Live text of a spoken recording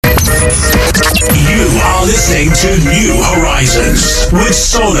are listening to New Horizons with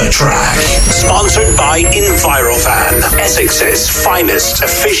SolarTrak. Sponsored by Envirovan, Essex's finest,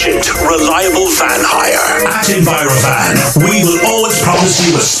 efficient, reliable van hire. At Envirovan, we will always promise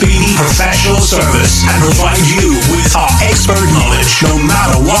you a speedy, professional service and provide you with our expert knowledge, no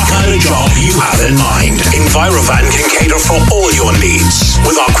matter what kind of job you have in mind. Envirovan can cater for all your needs.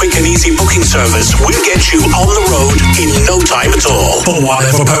 With our quick and easy booking service, we'll get you on the road in no time at all. For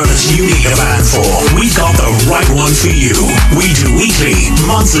whatever purpose you need a van for, we've got the right one for you. We do weekly,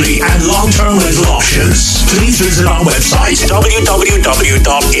 monthly, and long-term rental options. Please visit our website,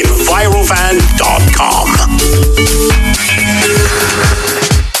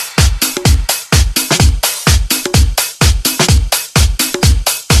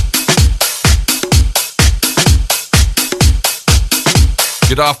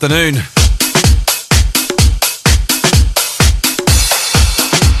 Good afternoon.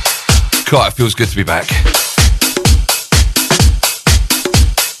 God, it feels good to be back.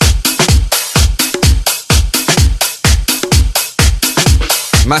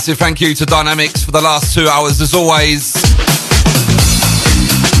 Massive thank you to Dynamics for the last 2 hours as always.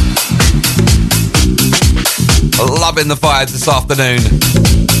 Loving the vibes this afternoon.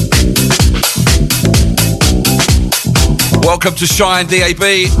 Welcome to Shine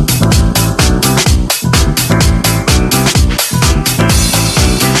DAB.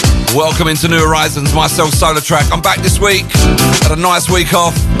 Welcome into New Horizons, myself SolarTrak. I'm back this week. Had a nice week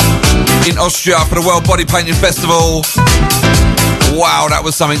off in Austria for the World Body Painting Festival. Wow, that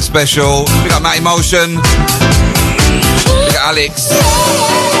was something special. We got Matt Emotion. We got Alex.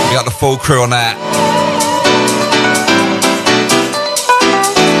 We got the full crew on that.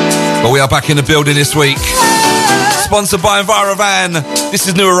 But we are back in the building this week. Sponsored by Envirovan. This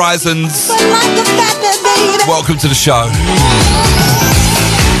is New Horizons. Welcome to the show.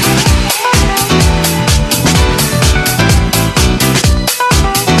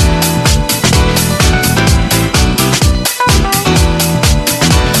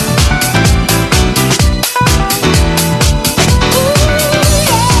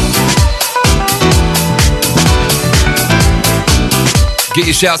 Get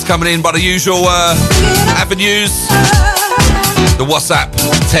your shouts coming in by the usual avenues. The WhatsApp,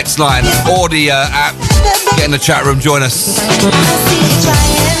 text line, or the app. Get in the chat room, join us. I see you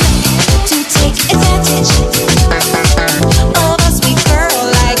trying to take advantage of a sweet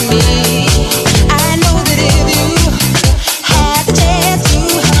girl like me. I know that if you had the chance to,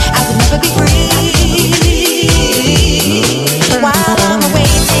 I would never be free. While I'm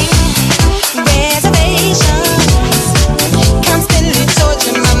awaiting reservations, constantly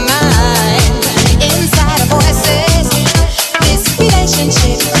torture my mind. Inside of voices, this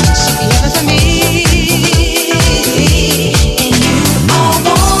relationship should be heaven for me. And you always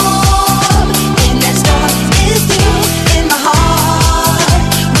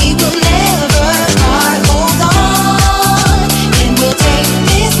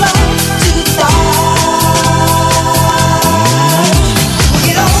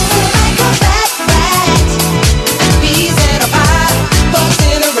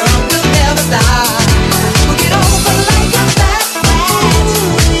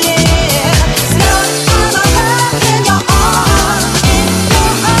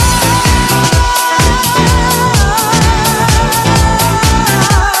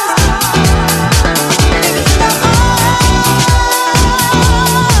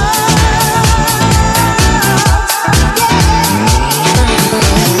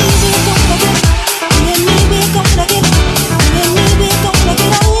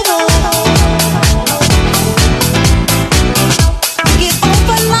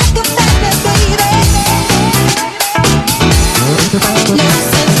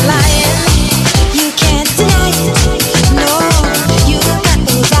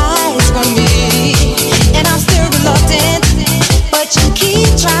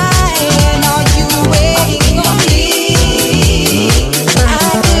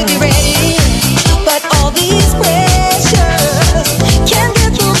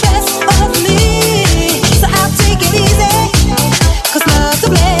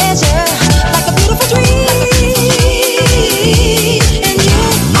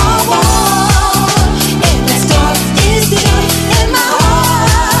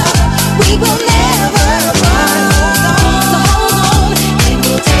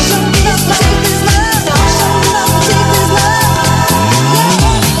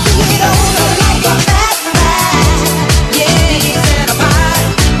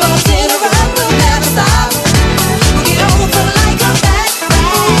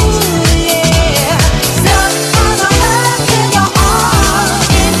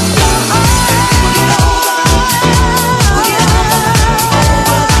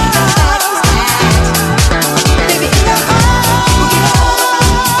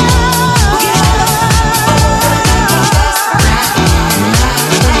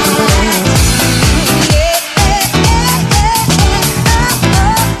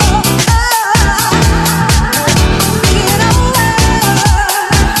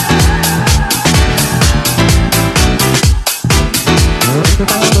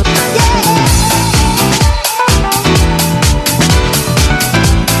Making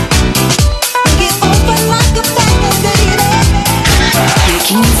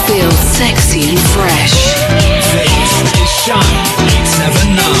you feel sexy and fresh. This is Shine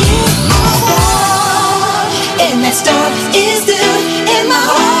 879. And that stuff is still in my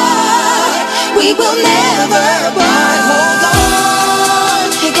heart. We will never part. Hold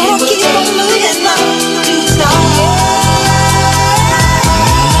on, we're gonna keep on moving on to start.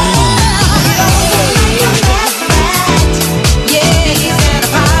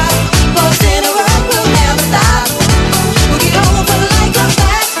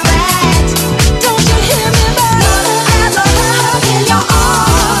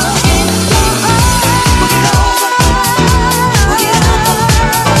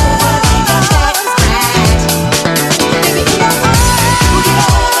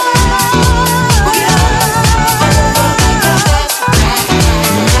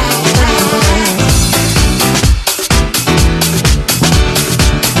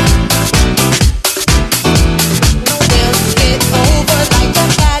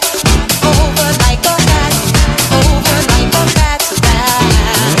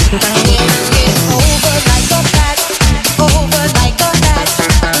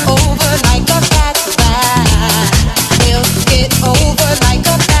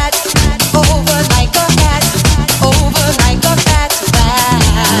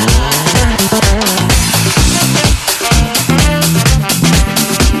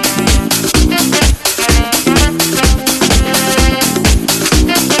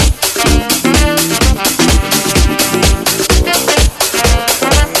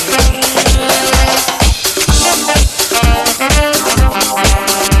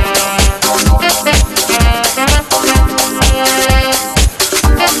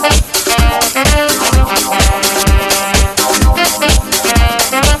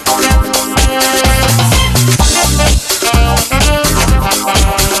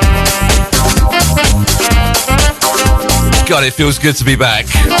 God, it feels good to be back.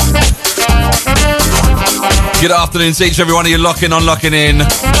 Good afternoon to each and every one of you locking on, locking in.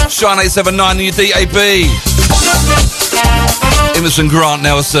 Shine 879 in your DAB. Emerson Grant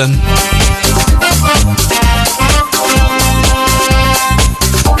Nelson.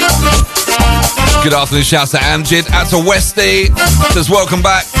 Good afternoon, shouts to Amjid, out to Westy. Says welcome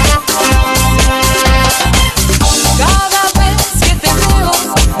back. Cada vez que te veo,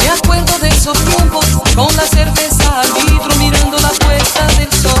 me acuerdo de esos tiempos, con la cerveza al litro, mirando la puesta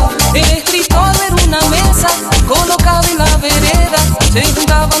del sol. El escritorio era una mesa, colocada en la vereda, se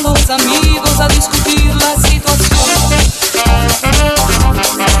juntaban los amigos a discutir la situación.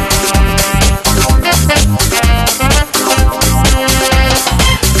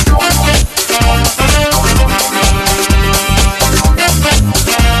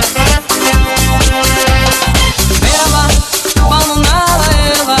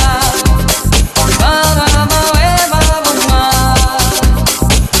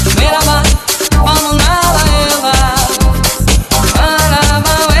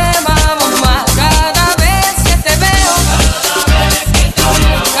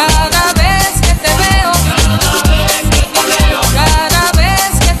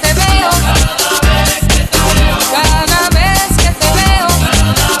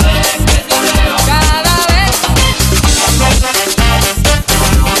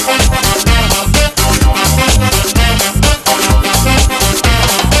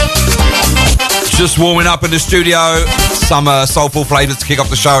 Just warming up in the studio. Some soulful flavors to kick off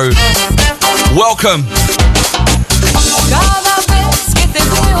the show. Welcome. Cada vez que te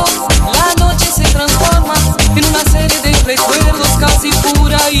veo, la noche se transforma en una serie de recuerdos, casi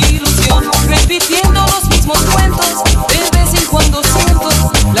pura ilusión. Repitiendo los mismos cuentos, de vez en cuando siento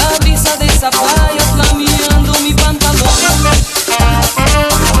la brisa de esa playa flameando mi pantalón.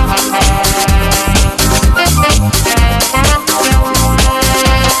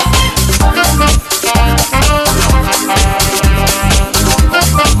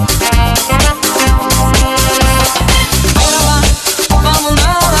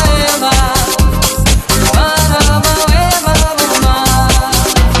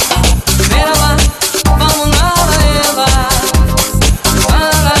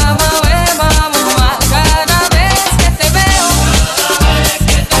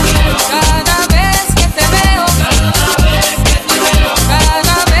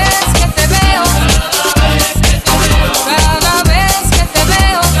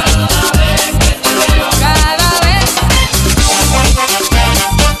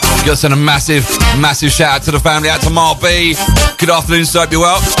 Got to send a massive shout out to the family, out to Mark B. Good afternoon, sir, hope you're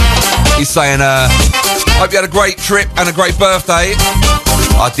well. He's saying, hope you had a great trip and a great birthday.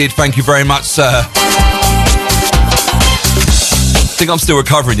 I did, thank you very much, sir. I think I'm still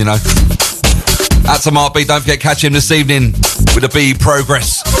recovering, you know. Out to Mark B, don't forget, catch him this evening with the B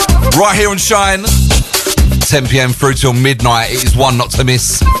Progress. Right here on Shine, 10 p.m. through till midnight. It is one not to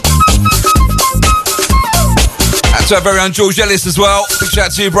miss. Out to our very own George Ellis as well. Big shout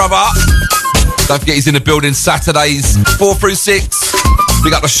out to you, brother. Don't forget he's in the building Saturdays 4 through 6.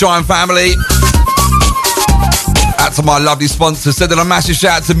 Big up the Shine family. Out to my lovely sponsors. Sending a massive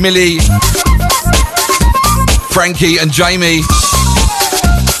shout out to Millie, Frankie and Jamie.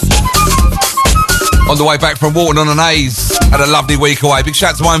 On the way back from Walton on an A's. Had a lovely week away. Big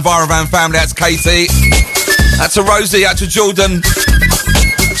shout out to my Envirovan family. Out to Katie. Out to Rosie. Out to Jordan.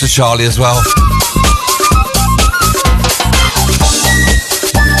 Out to Charlie as well.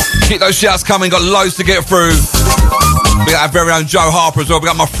 Keep those shouts coming. Got loads to get through. We got our very own Joe Harper as well. We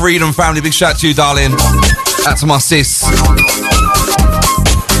got my Freedom family. Big shout out to you, darling. Out to my sis.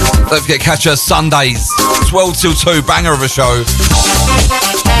 Don't forget, catch her Sundays 12 till 2. Banger of a show.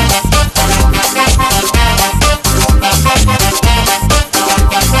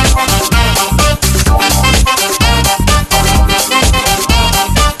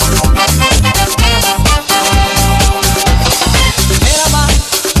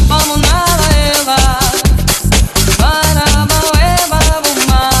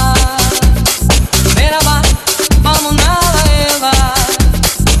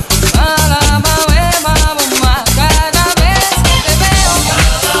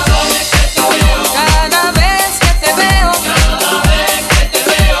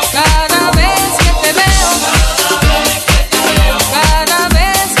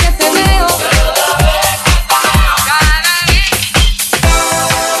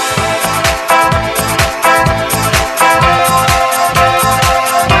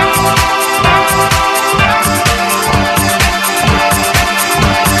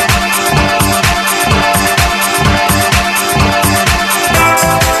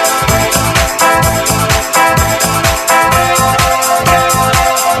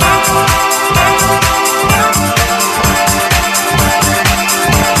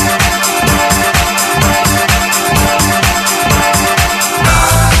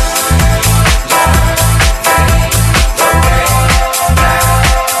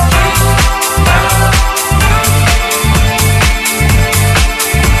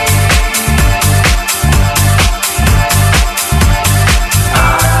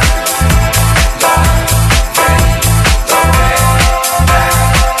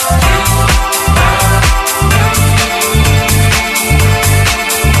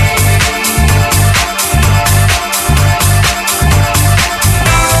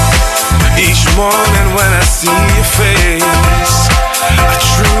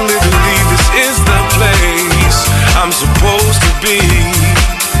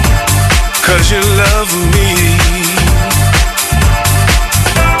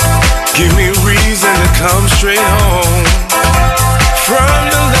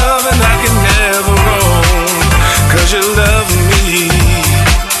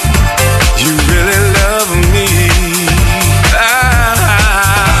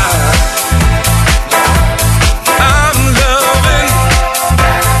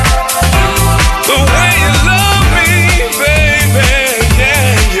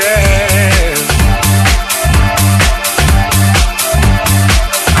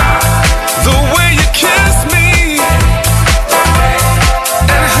 The way you kiss me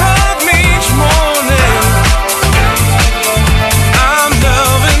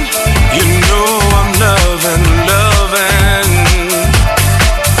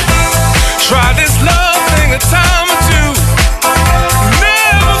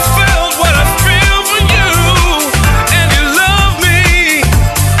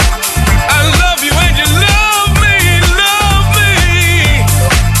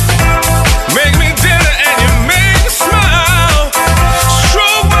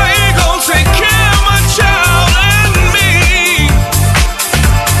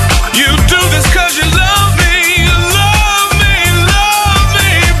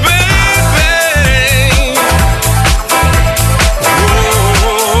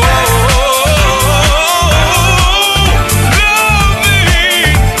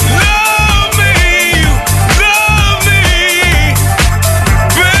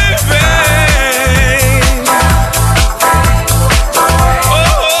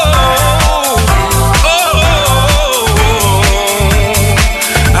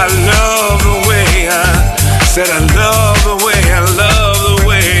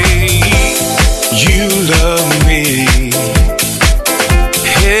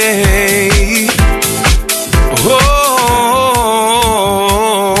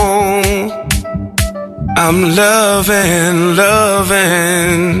I'm loving,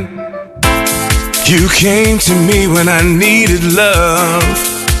 loving. You came to me when I needed love.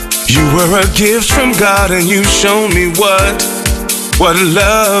 You were a gift from God and you showed me what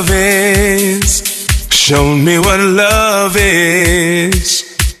love is. Shown me what love is.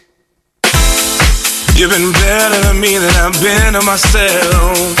 You've been better to me than I've been to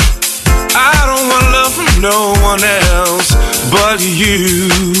myself. I don't want love from no one else but you.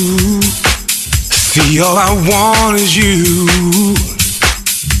 See, all I want is you.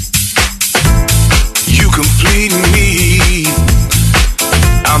 You complete me.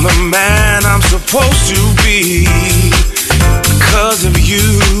 I'm the man I'm supposed to be. Because of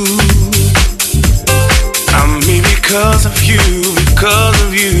you. I'm me because of you. Because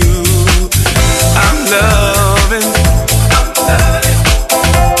of you. I'm loving.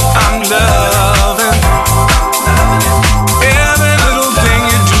 I'm loving. Every little thing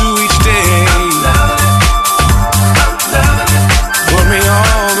you do each day. Put me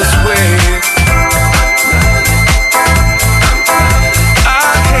all this way. I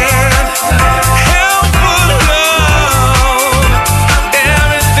can't help but love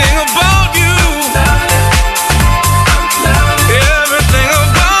everything about you. Everything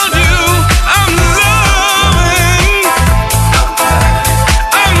about you. I'm loving.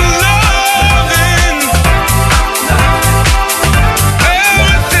 I'm loving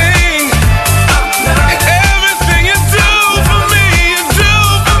everything. Everything you do for me, you do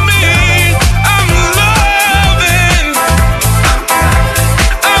for me. I'm loving.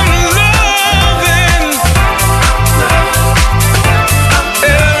 I'm loving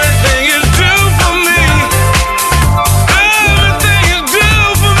everything you do for me. Everything you do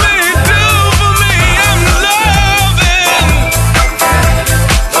for me, do for me. I'm loving.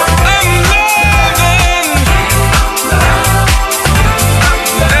 I'm loving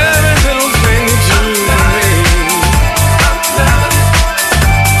every little thing you do for me.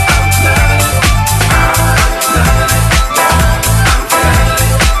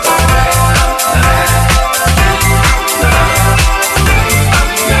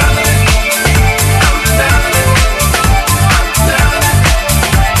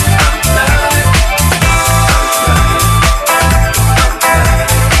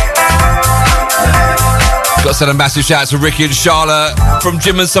 Got to send a massive shout out to Ricky and Charlotte from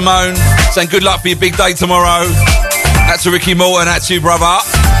Jim and Simone, saying good luck for your big day tomorrow. That's to Ricky Morton, that's you, brother.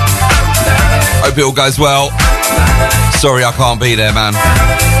 Hope it all goes well. Sorry I can't be there, man.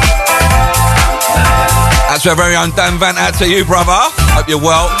 That's our very own Dan Van, out to you, brother. Hope you're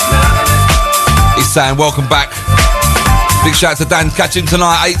well. He's saying welcome back. Big shout out to Dan, catch him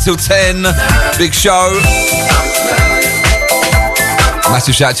tonight, 8 till 10. Big show.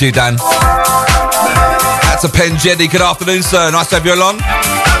 Massive shout out to you, Dan. That's a Penn Jenny. Good afternoon, sir. Nice to have you along.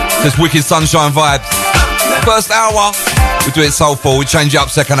 Just wicked sunshine vibes. First hour, we do it soulful. We change it up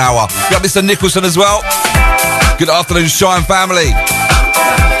second hour. We got Mr. Nicholson as well. Good afternoon, Shine family.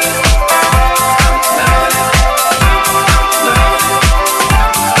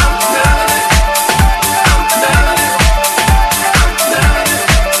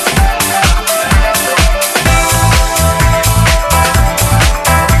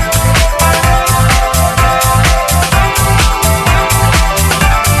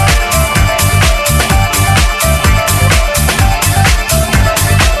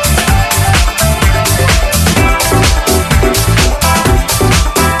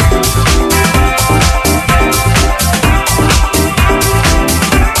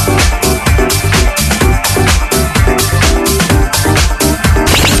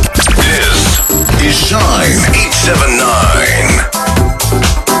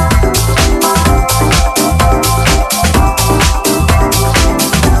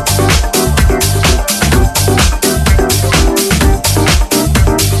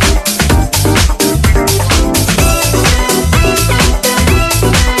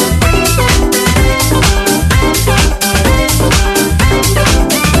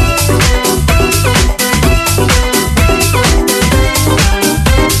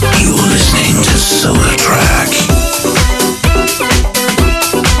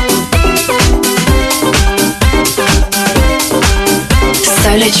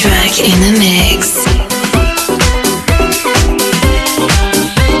 SolarTrak in the mix.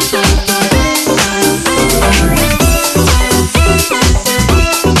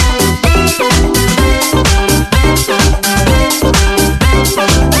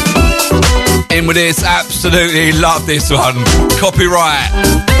 In with this, absolutely love this one. Copyright.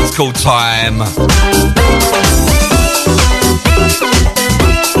 It's called Time.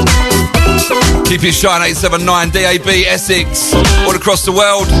 Keep it shine, 879 DAB Essex, all across the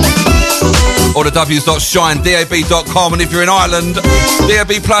world. or the w's.shine.dab.com. And if you're in Ireland,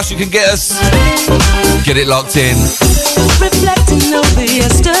 DAB Plus, you can get us. Get it locked in. Reflecting over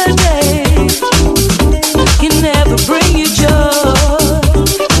yesterday can never bring you joy.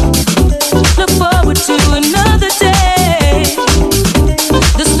 Look forward to another day.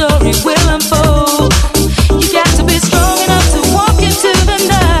 The story will unfold. You got to be strong enough to walk into the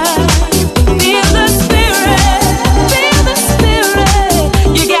night. Feel the spirit, feel the spirit.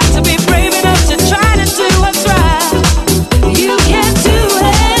 You got to be brave enough to try to do what's right. You can do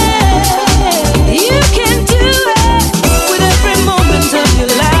it, you can do it with every moment of your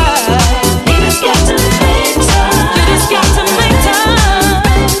life. You just got to make time. You just got to make time,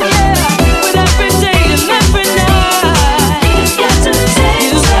 yeah. With every day and every night. You just got to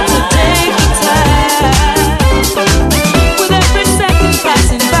take the time. With every second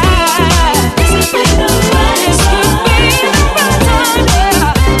passing by. This could be the right time.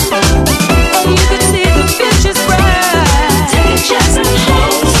 And you could see the future's bright. Take a chance and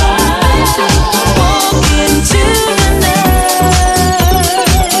hold tight. Walk into the night.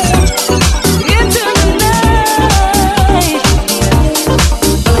 Into the night.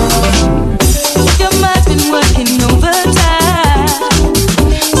 If your mind's been working overtime,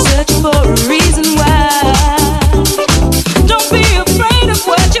 search for a reason why. Don't be afraid of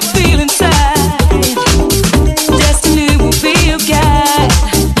what you feel inside. Destiny will be your guide.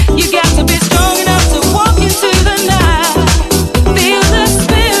 You got to be strong enough to walk into the night. Feel the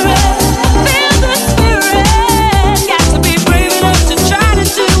spirit, feel the spirit. Got to be brave enough to try to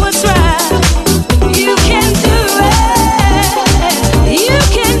do what's right. You can do it, you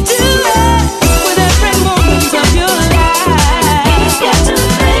can do it with every moment of your life. You just got to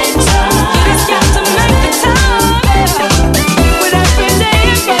make time. You just got to make the time, with every day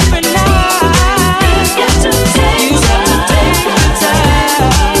and every night. You just got to take the time.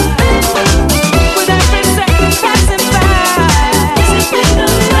 With every second passing by. This could be the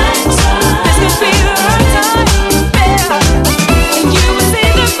right time. This could be the right time, yeah. And you will see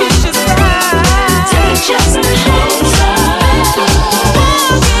the future's bright. Take a chance and hold tight.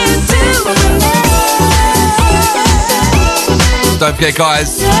 Walk into the night. Don't forget,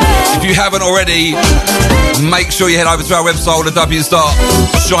 guys, if you haven't already, make sure you head over to our website, the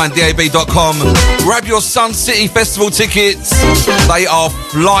w's.shine.dab.com. Grab your Sun City Festival tickets. They are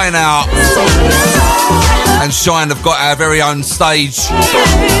flying out. And Shine have got our very own stage.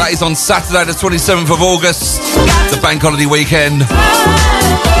 That is on Saturday, the 27th of August, the bank holiday weekend.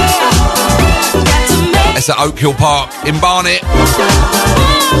 It's at Oak Hill Park in Barnet.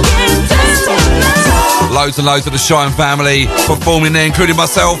 Loads and loads of the Shine family performing there, including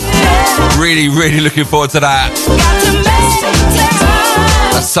myself. Really, really looking forward to that.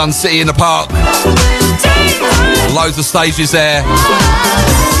 That's Sun City in the park. Loads of stages there.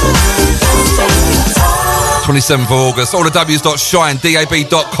 27th of August. All the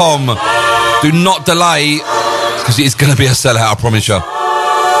w's.shine.dab.com. Do not delay, because it is going to be a sellout, I promise you.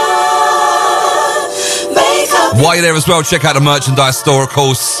 While you're there as well, check out the merchandise store, of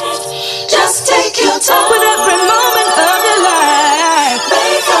course. Just take your time with every moment of your life.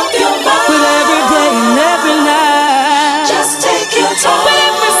 Make up your mind with every day and every night. Just take your time with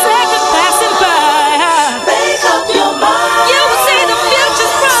every second passing by. Make up your mind. You will see the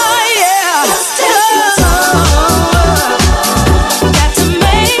future's bright, yeah. Just take your time. Got to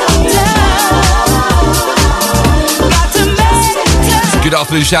make time. Got to make time. Good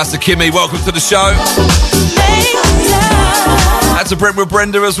afternoon, shouts to Kimmy. Welcome to the show. Make time. Out to Brent with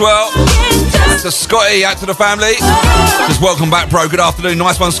Brenda as well. Out to Scotty, out to the family. Just welcome back, bro. Good afternoon.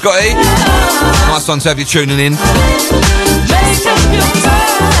 Nice one, Scotty. Nice one to have you tuning in.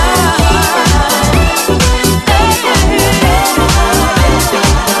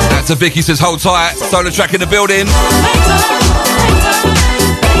 Out to Vicky, says hold tight. SolarTrak in the building.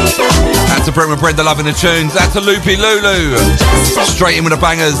 Out to Brent with Brenda, loving the tunes. Out to Loopy Lulu. Straight in with the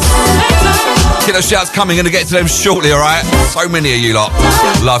bangers. Killer shouts coming, gonna get to them shortly, alright? So many of you lot.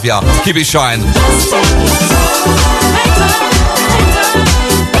 Love ya. Keep it shine.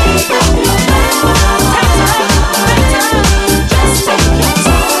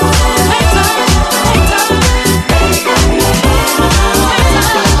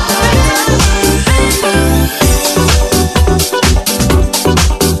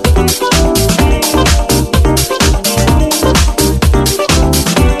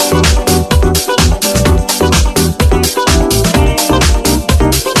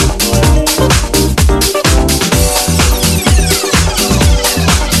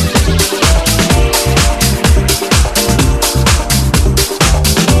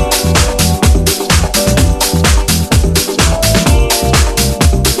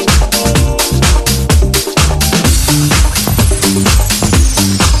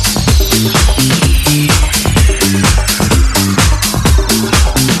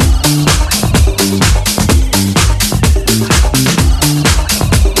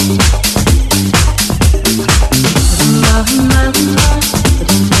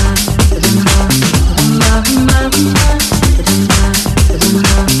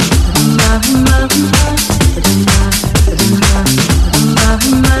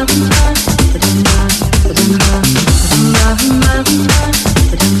 We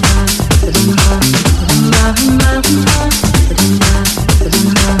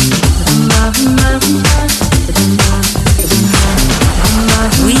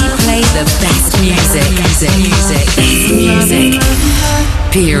play the best music.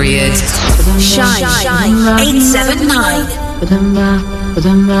 Period. Shine 87.9.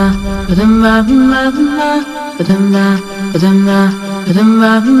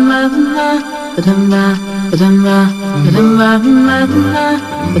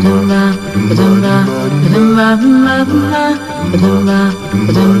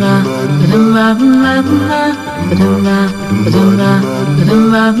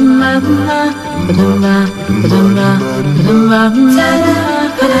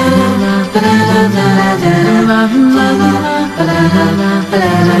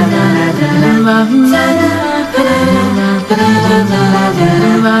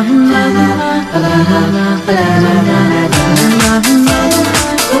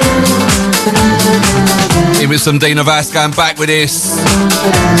 It was some Dina Vass going back with this.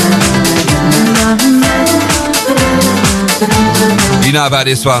 You know about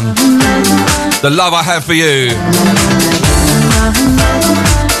this one. The Love I Have For You.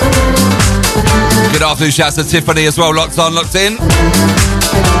 Good afternoon, shouts to Tiffany as well, locked on, locked in.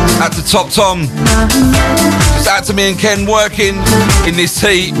 Out to Top Tom. Just out to me and Ken working in this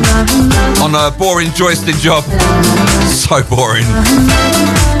heat on a boring joisting job. So boring.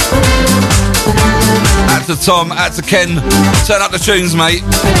 Out to Tom, out to Ken. Turn up the tunes, mate.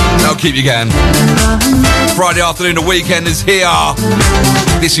 They'll keep you going. Friday afternoon, the weekend is here.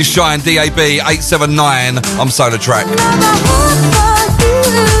 This is Shine DAB 879. I'm SolarTrak.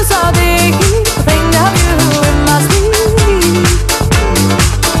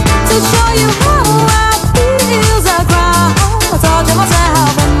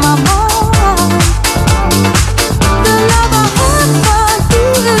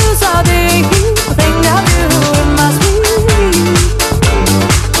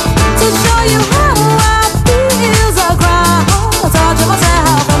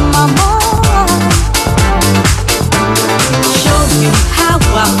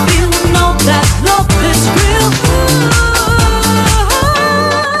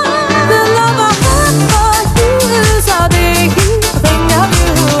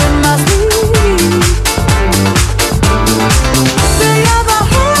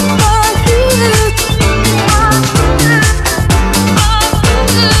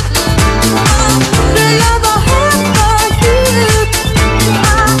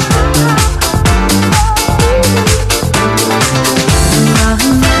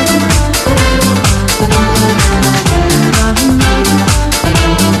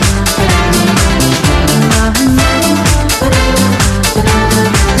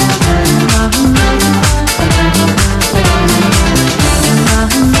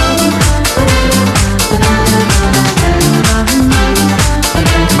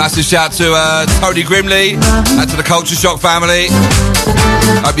 Massive shout to Tony Grimley and to the Culture Shock family.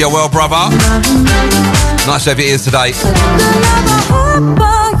 Hope you're well, brother. Nice to have your ears today.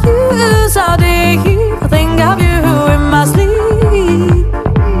 I think of you in my sleep.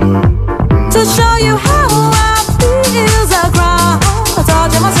 To show you how I feel, I cry. I talk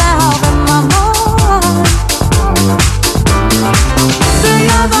to myself in my mind. The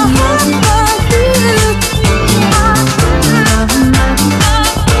love I have for you.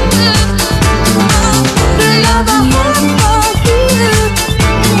 The love I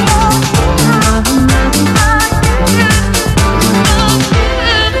have for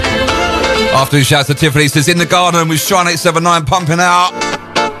you. Afternoon shout to Tiffany, says in the garden with Shine 879 pumping out.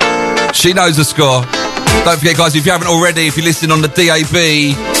 She knows the score. Don't forget, guys, if you haven't already, if you're listening on the DAB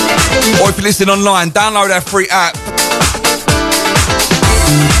or if you're listening online, download our free app.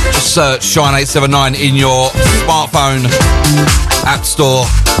 Just search Shine 879 in your smartphone app store.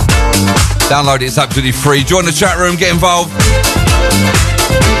 Download it, it's absolutely free. Join the chat room, get involved.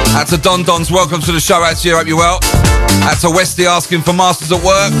 Out to Don Dons, welcome to the show. Out to you, hope you're well. Out to Westy asking for Masters at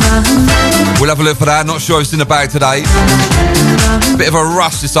Work. We'll have a look for that. Not sure if it's in the bag today. Bit of a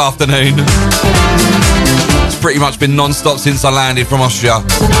rush this afternoon. It's pretty much been non-stop since I landed from Austria.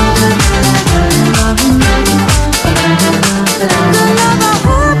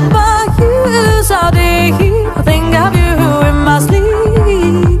 I think of you in my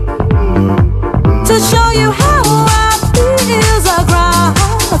sleep. To show you how I feel, I cry.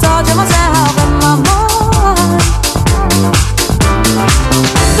 I talk to myself in my mind.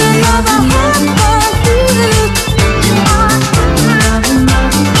 The love I have for you.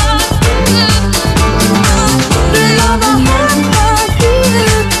 The love I have for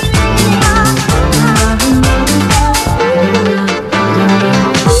you.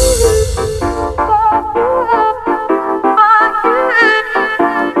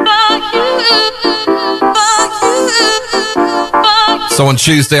 So on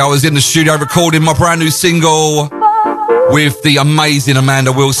Tuesday, I was in the studio recording my brand new single with the amazing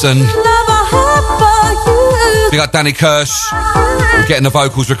Amanda Wilson. We got Danny Kirsch. We're getting the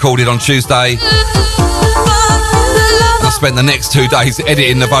vocals recorded on Tuesday. And I spent the next 2 days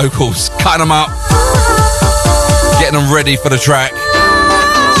editing the vocals, cutting them up, getting them ready for the track.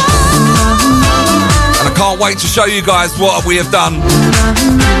 And I can't wait to show you guys what we have done.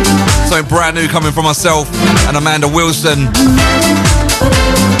 Something brand new coming from myself and Amanda Wilson.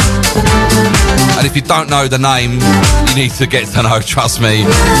 And if you don't know the name, you need to get to know, trust me.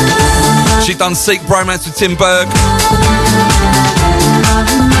 She done Seek Bromance with Tim Berg.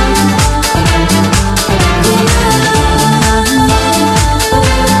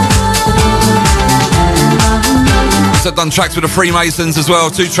 Also done tracks with the Freemasons as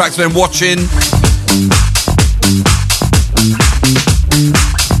well. 2 tracks with them, Watching.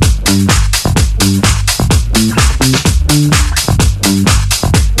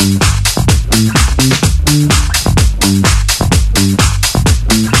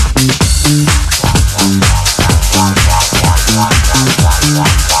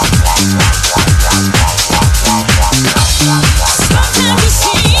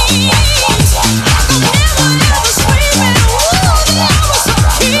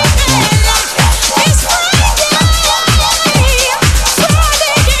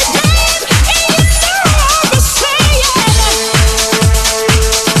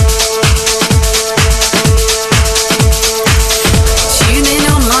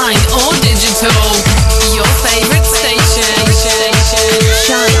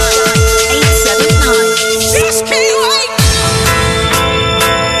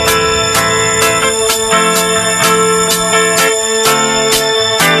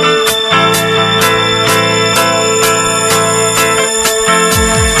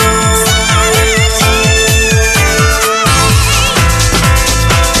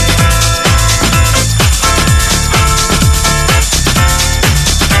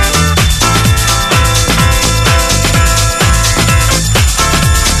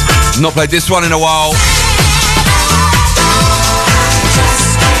 Not played this one in a while.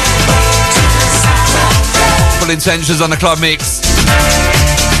 Full Intentions on the club mix.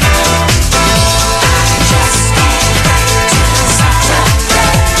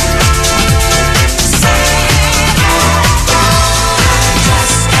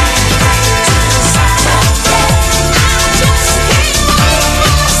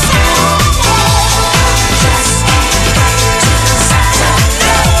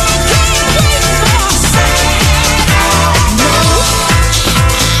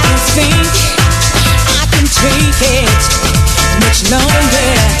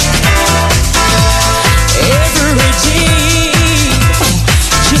 Longer every day,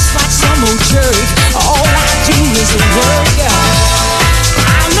 just like some old jerk. All I do is work.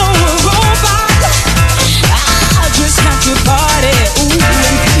 I know a robot. I just have to party, ooh,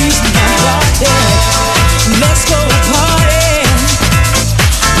 and please my body. Let's go party.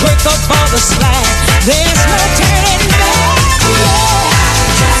 Break up all the slack. There's no turning back. Yeah.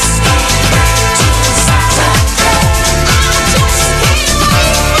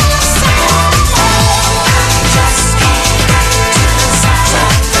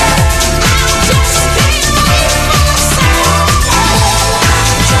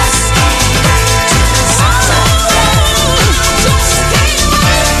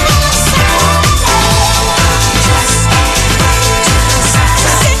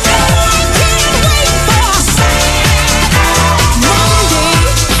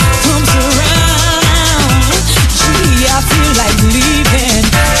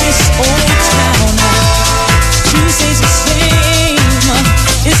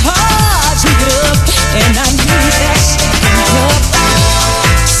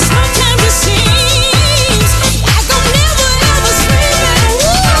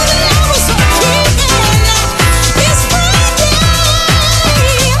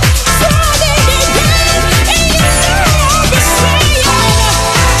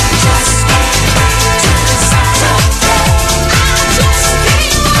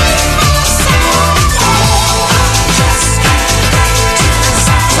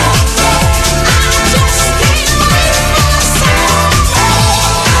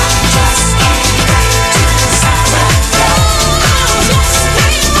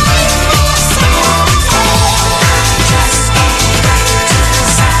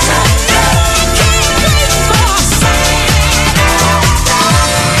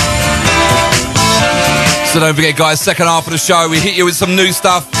 So don't forget, guys, second half of the show, we hit you with some new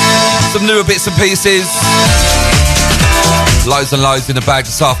stuff, some newer bits and pieces. Loads and loads in the bag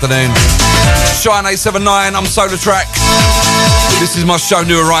this afternoon. Shine 879, I'm SolarTrak. This is my show,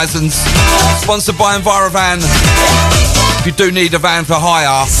 New Horizons. Sponsored by Envirovan. If you do need a van for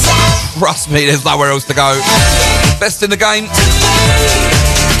hire, trust me, there's nowhere else to go. Best in the game.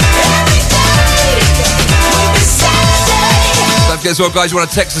 Don't forget as well, guys, you want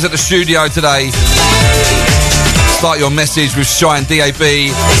to text us at the studio today. Start your message with Shine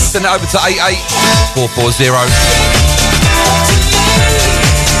DAB. Send it over to 88440.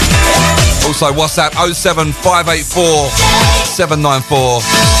 Also, WhatsApp 07584 794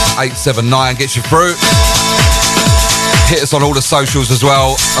 879 gets you through. Hit us on all the socials as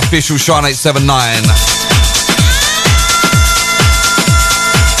well. Official Shine 879.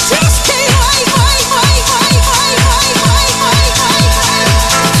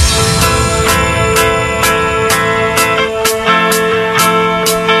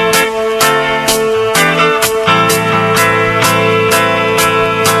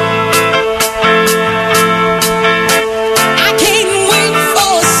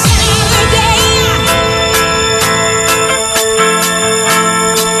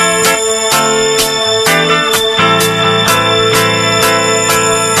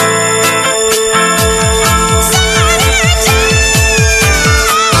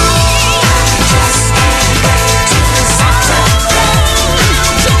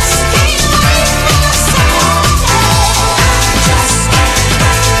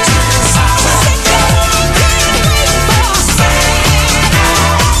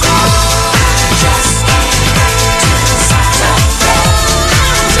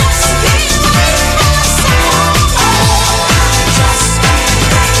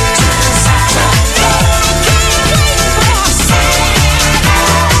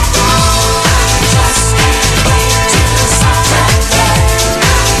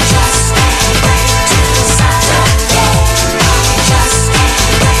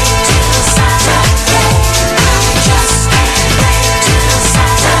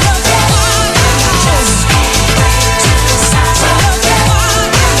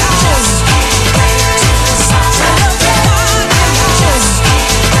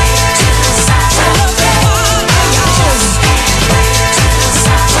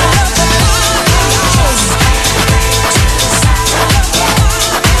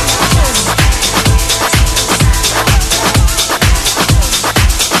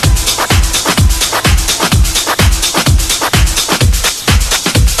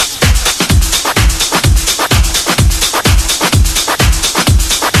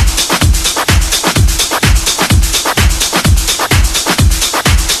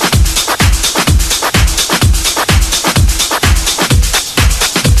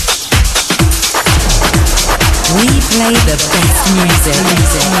 Play the best music.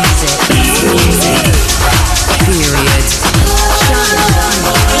 Period. Shine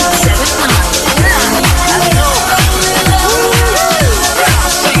 879.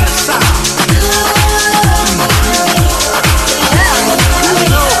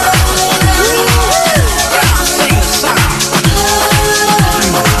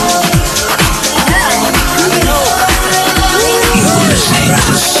 You're listening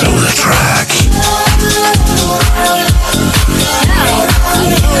to SolarTrak.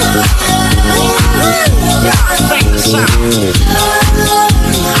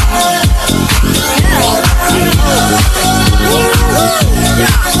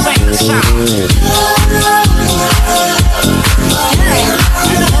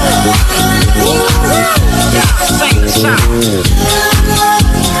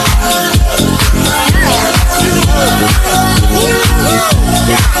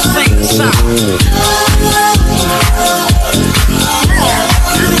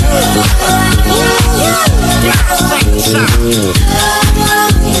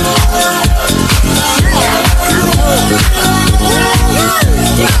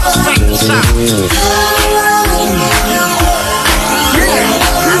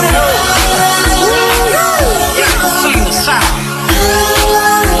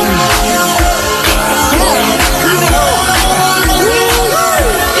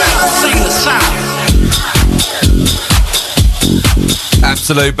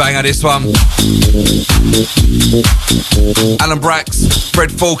 Absolute banger, this one. Alan Brax, Fred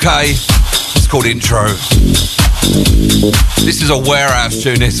 4K. It's called Intro. This is a Warehouse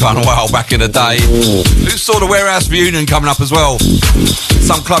tune, this one. Wow, back in the day. Who saw the Warehouse reunion coming up as well?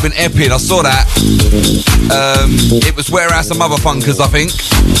 Some club in Epping, I saw that. It was Warehouse and Motherfunkers, I think.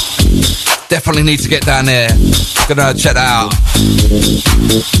 Definitely need to get down there. Gonna check that out.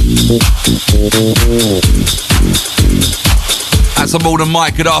 to more than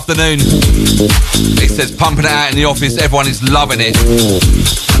Mike, good afternoon. He says, pumping it out in the office, everyone is loving it.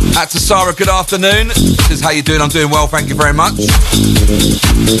 Out to Sarah, good afternoon. Says, how you doing? I'm doing well, thank you very much.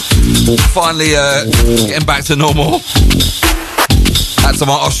 Finally getting back to normal. Out to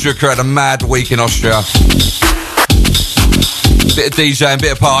my Austria crew, had a mad week in Austria. Bit of DJing,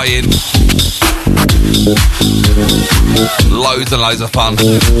 bit of partying. Loads and loads of fun.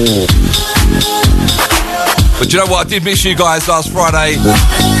 But you know what? I did miss you guys last Friday.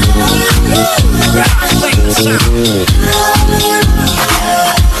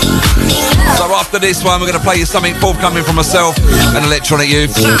 So after this one, we're going to play you something forthcoming from myself and Electronic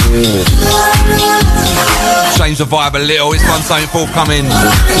Youth. Change the vibe a little. It's one something forthcoming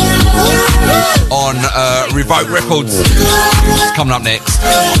on Revoke Records. It's coming up next.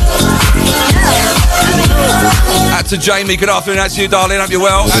 Out to Jamie, good afternoon. Out to you, darling. Hope you're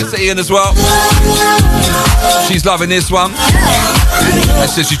well. Out to Ian as well. She's loving this one. She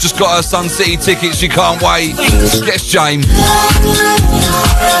says she's just got her Sun City ticket. She can't wait. Gets James.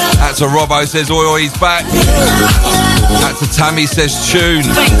 Out to Robbo, says oi oi, he's back. Out to Tammy, says tune.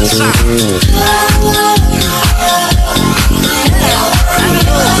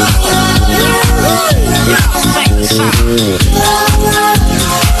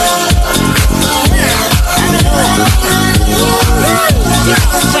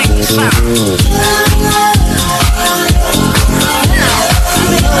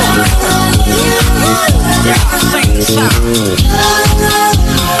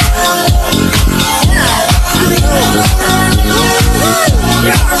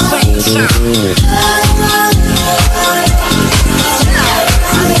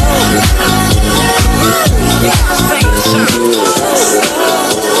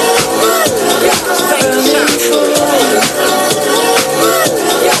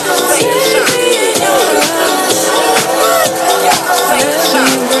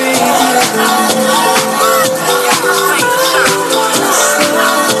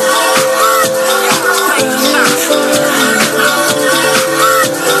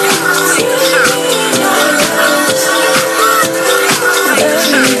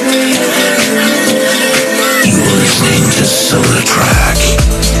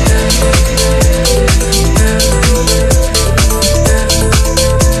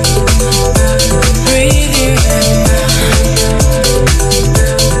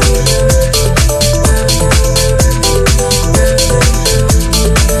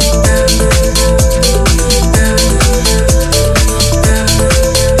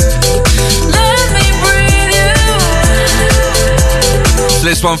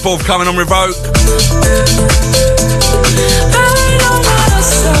 This one forthcoming on Revoke.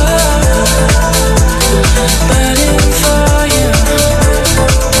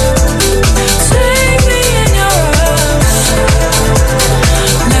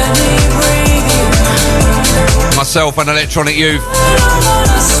 Myself and Electronic Youth.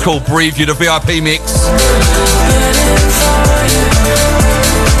 It's called Breathe You, the VIP mix.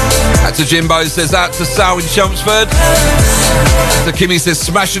 Out to Jimbo, says out to Sal in Chelmsford. So Kimmy says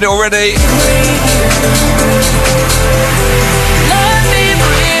smashing it already.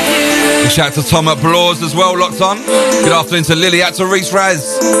 Shout out to Tom at Blaw's as well, locked on. Good afternoon to Lily. Out to Reese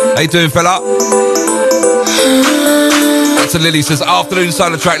Raz. How you doing, fella? Out to Lily, says afternoon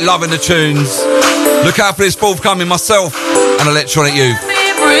SolarTrak, loving the tunes. Look out for this forthcoming, myself and Electronic Youth.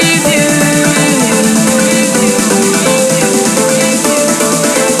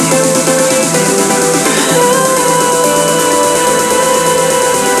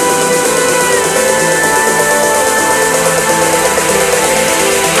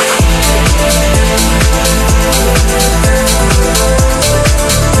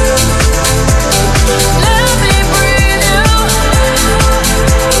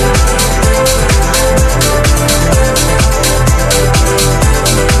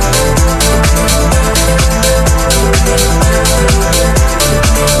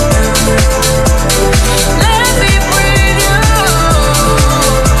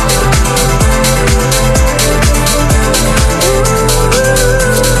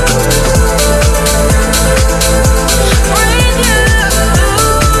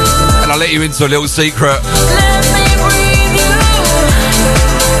 You into a little secret.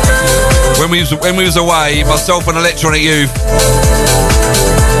 When we was away, myself and Electronic Youth,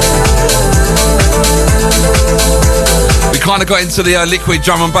 we kind of got into the liquid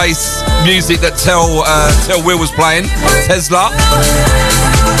drum and bass music that Tel Will was playing, Tesla,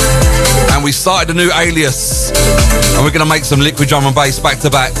 and we started a new alias, and we're gonna make some liquid drum and bass back to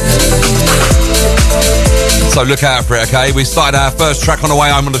back. So look out for it, okay? We started our first track on the way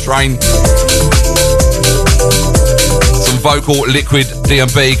home on the train. Some vocal liquid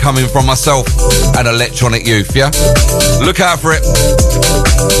D&B coming from myself and Electronic Youth, yeah? Look out for it.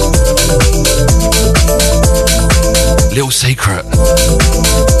 Little secret.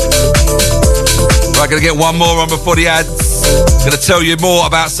 Right, gonna get one more on before the ads. Gonna tell you more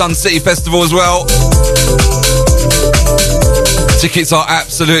about Sun City Festival as well. Tickets are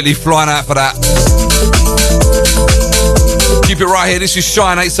absolutely flying out for that. Keep it right here. This is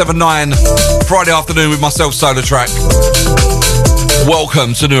Shine 879, Friday afternoon with myself, SolarTrak.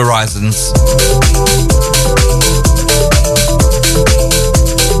 Welcome to New Horizons.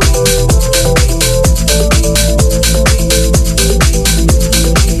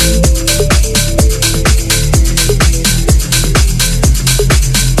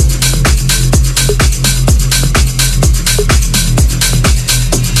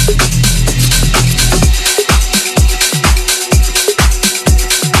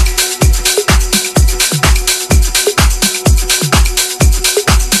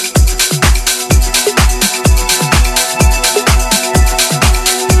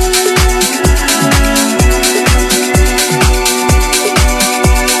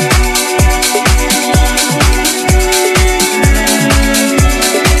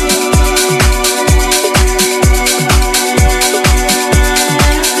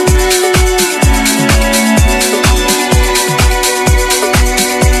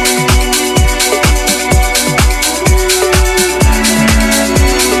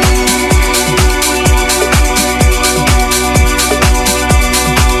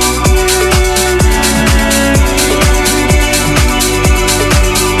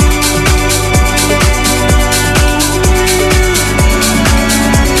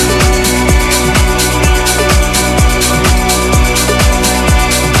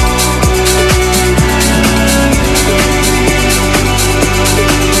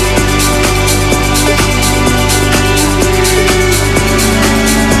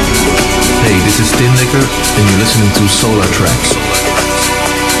 And you're listening to SolarTrak.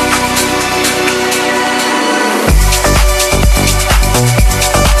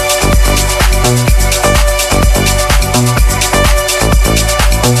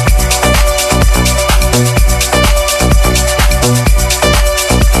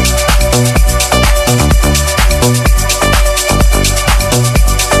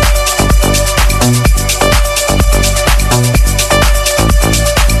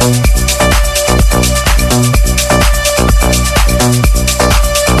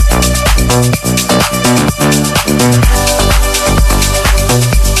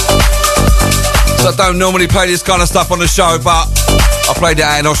 I don't normally play this kind of stuff on the show, but I played it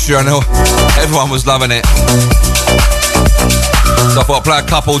out in Austria and everyone was loving it. So I thought I'd play a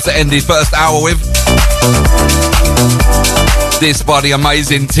couple to end the first hour with. This by the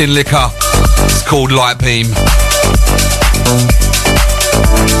amazing Tin Liquor. It's called Light Beam.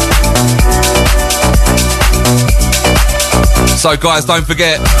 So guys, don't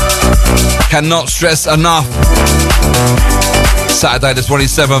forget, cannot stress enough, Saturday the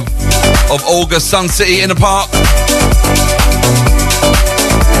 27th of August, Sun City in the Park.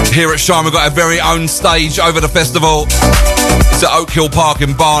 Here at Shine, we've got our very own stage over the festival. It's at Oak Hill Park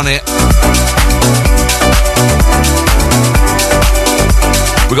in Barnet.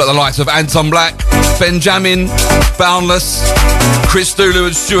 We've got the likes of Anton Black, Benjamin, Boundless, Chris Dulu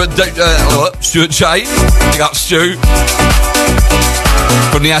and Stuart J. Big up Stu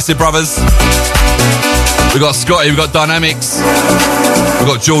from the Acid Brothers. We've got Scotty, we've got Dynamics, we've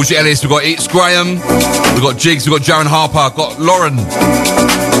got George Ellis, we've got It's Graham, we've got Jigs, we've got Jaron Harper, I've got Lauren,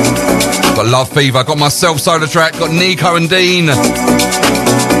 we've got Love Fever, I've got myself, SolarTrak, got Nico and Dean, we've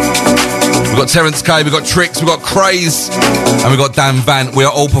got Terence K, we've got Tricks, we've got Craze, and we've got Dan Vant. We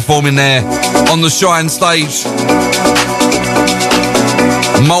are all performing there on the Shine stage.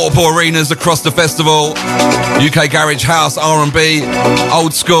 Multiple arenas across the festival. UK garage, house, R&B,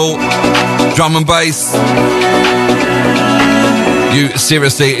 old school, drum and bass. You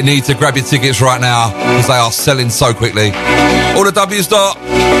seriously need to grab your tickets right now because they are selling so quickly. All the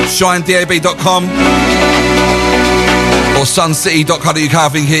w's.shinedab.com or suncity.co.uk, I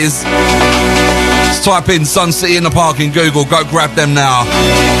think it is. Just type in Sun City in the Park in Google. Go grab them now.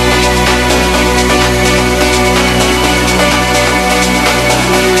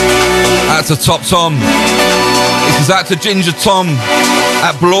 Out to Top Tom. This is out to Ginger Tom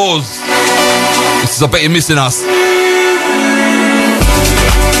at Blaw's. This is, I bet you're missing us.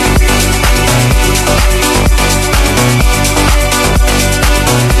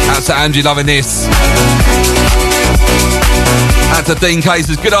 Out to Angie, loving this. Out to Dean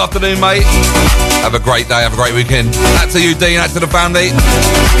Cases. Good afternoon, mate. Have a great day, have a great weekend. Out to you, Dean. Out to the family.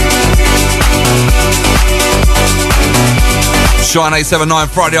 Shine 879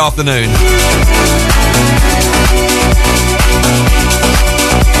 Friday afternoon.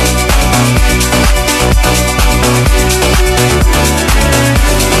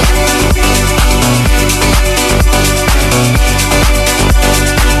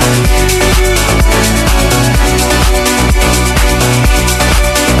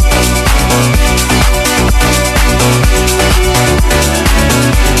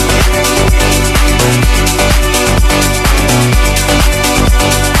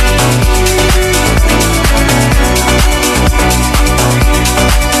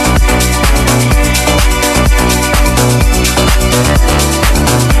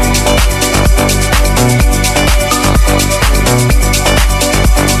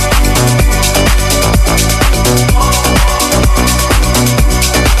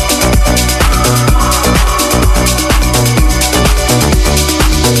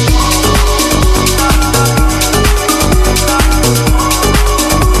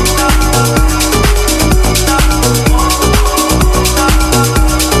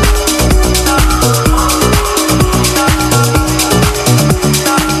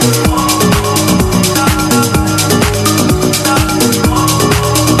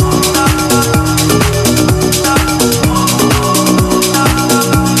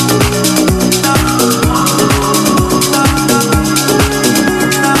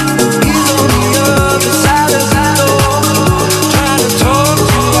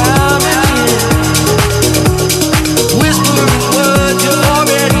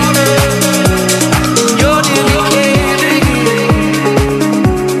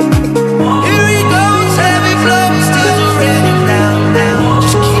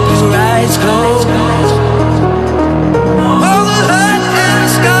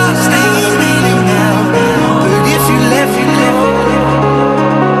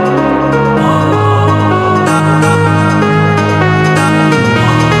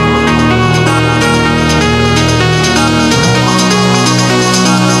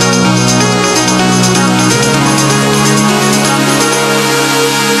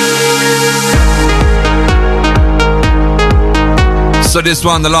 So this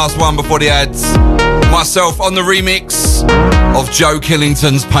one, the last one before the ads. Myself on the remix of Joe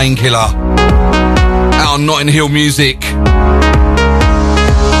Killington's Painkiller. Out on Notting Hill Music.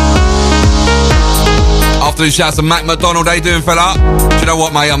 After the shouts of Mac McDonald, how you doing, fella? Do you know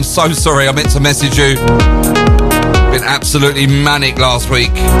what, mate? I'm so sorry. I meant to message you. Been absolutely manic last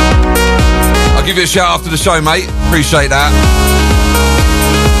week. I'll give you a shout after the show, mate. Appreciate that.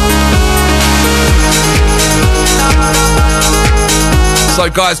 So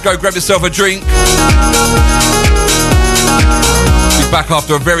guys, go grab yourself a drink. Be back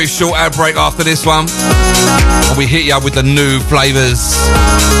after a very short ad break after this one. And we hit you with the new flavours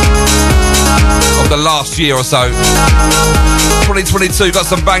of the last year or so. 2022, got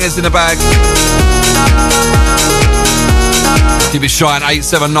some bangers in the bag. Keep it Shine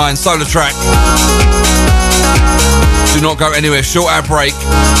 879 SolarTrak. Do not go anywhere, short ad break.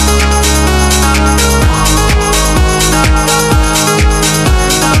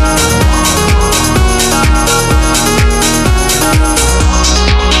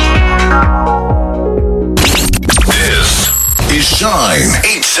 Shine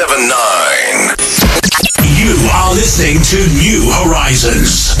 879. You are listening to New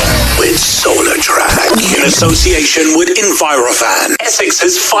Horizons with SolarTrak in association with Envirofan,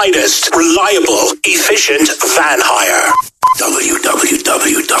 Essex's finest, reliable, efficient van hire.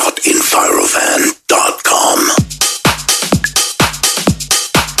 www.envirofan.com.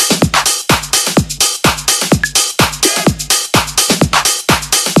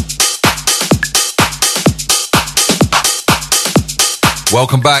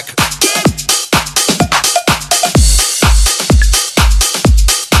 Welcome back.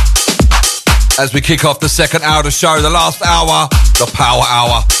 As we kick off the second hour of the show, the last hour, the power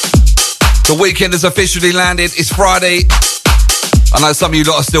hour. The weekend has officially landed. It's Friday. I know some of you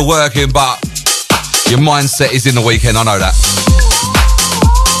lot are still working, but your mindset is in the weekend. I know that.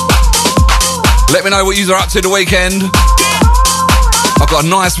 Let me know what you are up to the weekend. I've got a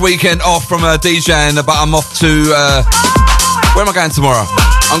nice weekend off from DJing, but I'm off to... where am I going tomorrow?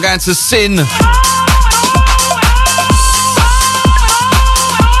 I'm going to Sin.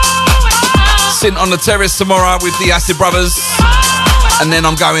 Sin on the terrace tomorrow with the Acid Brothers. And then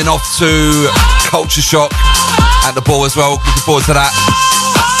I'm going off to Culture Shock at the Ball as well. Looking forward to that.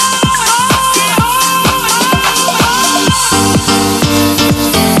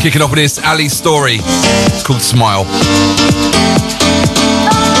 Kicking off with this Ali story. It's called Smile.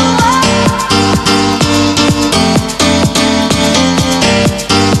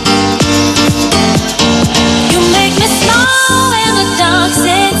 You make me smile.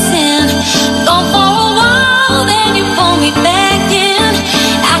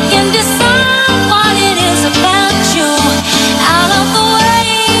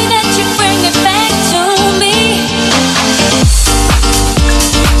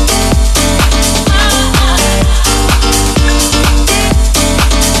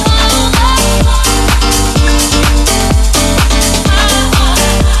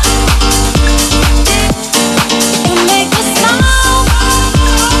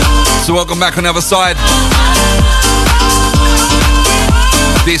 So welcome back on the other side.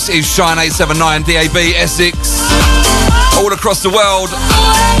 This is Shine 879 DAB Essex. All across the world.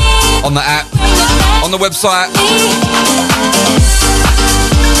 On the app. On the website.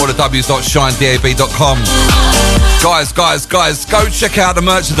 Or the www.shinedab.com. Guys, go check out the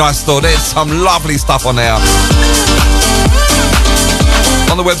merchandise store. There's some lovely stuff on there.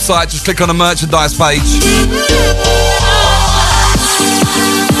 On the website, just click on the merchandise page.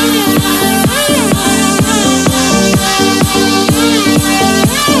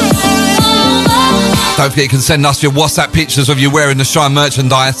 Don't forget you can send us your WhatsApp pictures of you wearing the Shine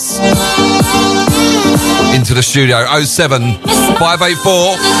merchandise into the studio. 07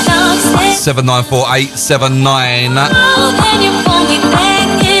 584 794 879.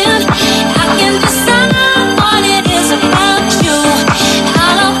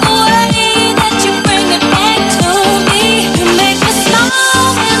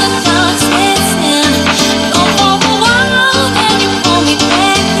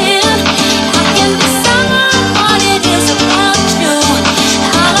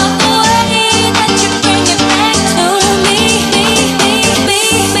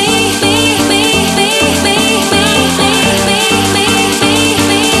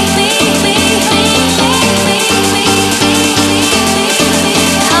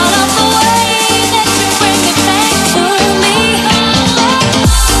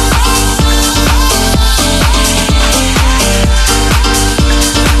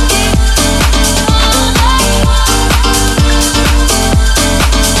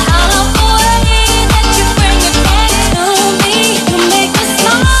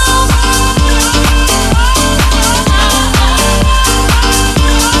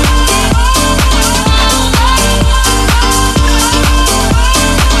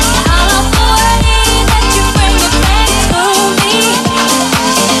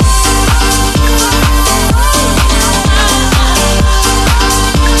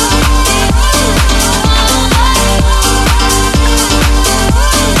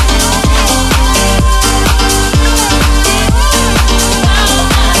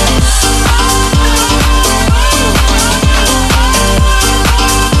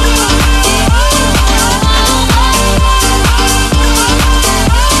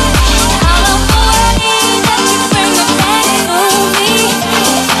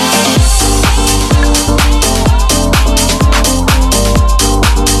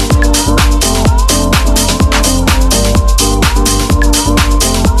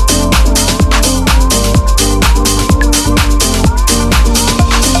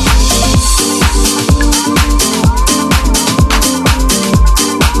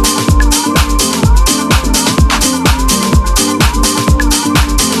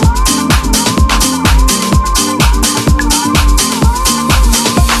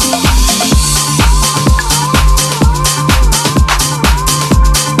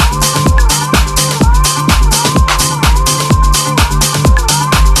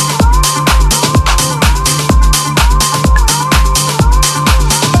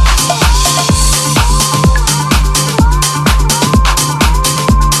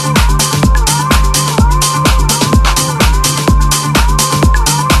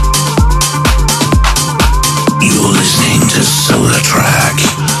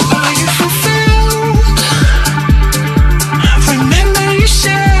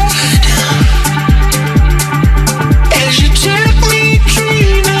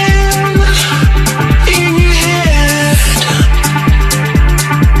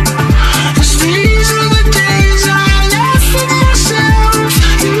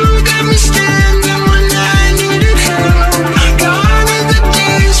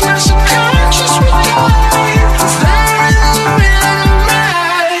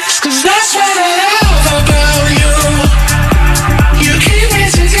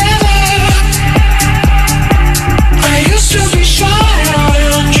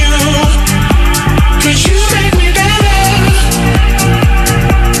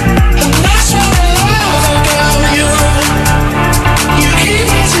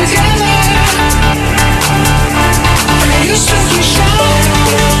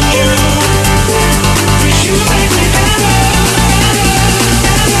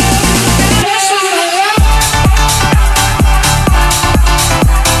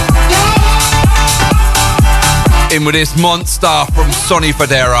 In with this monster from Sonny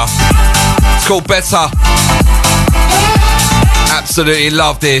Fodera. It's called Better. Absolutely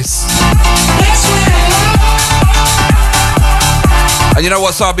love this. And you know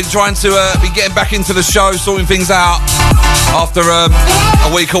what, so I've been trying to be getting back into the show, sorting things out after a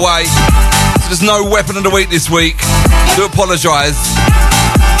week away. So there's no weapon of the week this week. I do apologise.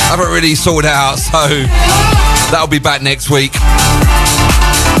 haven't really sorted it out, so that'll be back next week.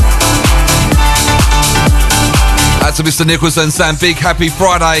 Out to Mr. Nicholson saying big happy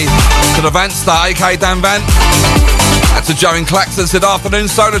Friday to the Vanster, aka Dan Van. Out to Joe in Claxton, said afternoon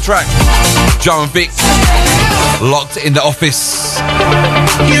SolarTrak. Joe and Vic locked in the office.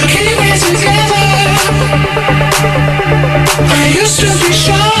 You keep me together. I used to be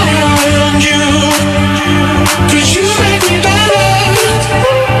shy on you, but you make me better.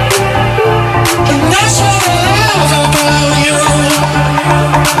 And that's what I love about you.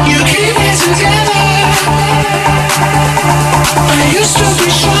 You keep me together. I used to be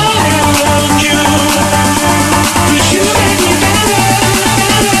shy on you, but you make me better.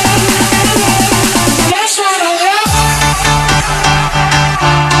 That's what I love.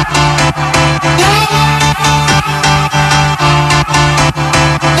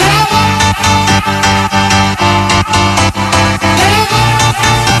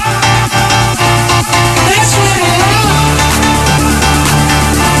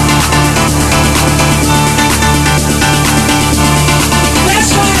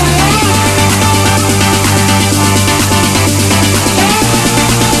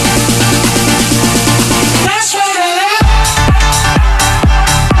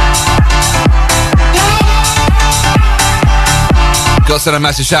 Got to send a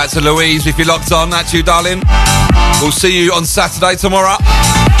massive shout out to Louise if you're locked on. That's you, darling. We'll see you on Saturday tomorrow.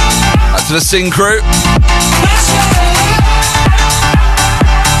 Out to the Sing crew.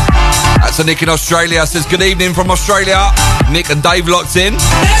 Out to Nick in Australia. Says good evening from Australia. Nick and Dave locked in.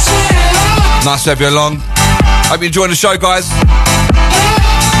 Nice to have you along. Hope you enjoying the show, guys.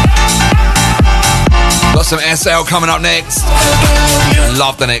 Got some SL coming up next.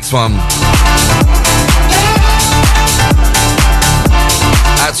 Love the next one.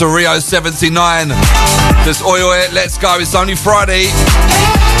 Out to Rio79. Just oil it, let's go. It's only Friday.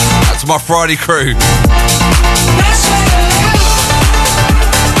 Out to my Friday crew.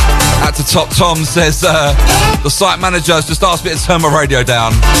 Out to Top Tom, says the site manager has just asked me to turn my radio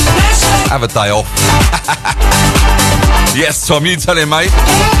down. Have a day off. Yes, Tom, you tell him, mate.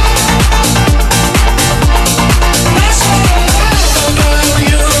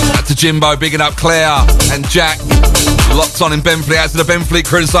 Out to Jimbo, bigging up Claire and Jack. Locked on in Benfleet. Out to the Benfleet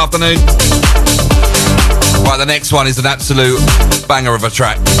crew this afternoon. Right, the next one is an absolute banger of a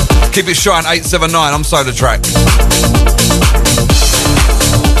track. Keep it shine, 879. I'm SolarTrak.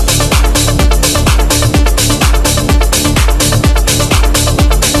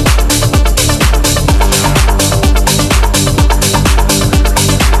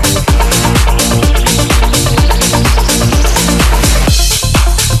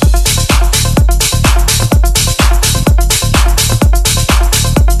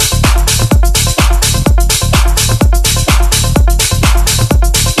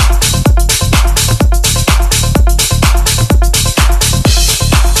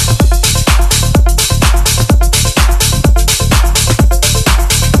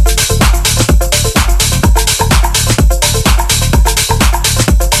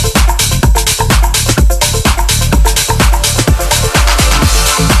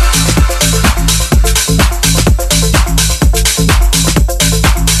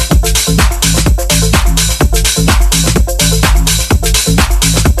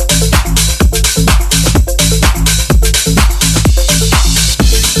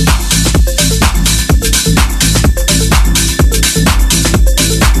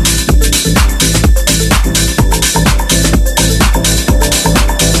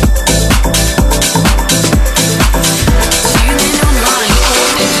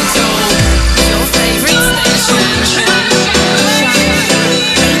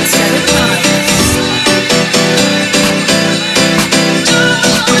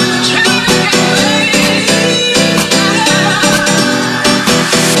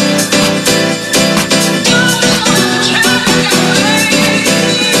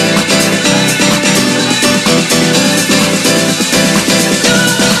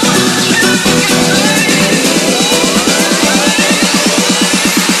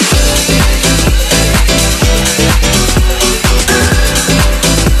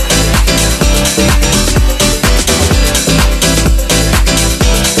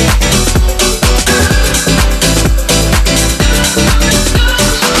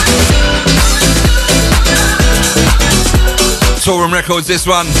 Touring Records, this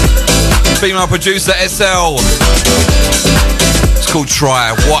one. Female producer SL. It's called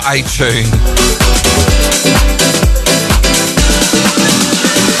Try. What a tune.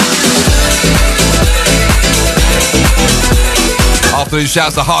 Afternoon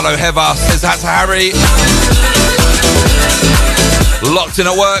shouts to Harlow Heather. Says that to Harry. Locked in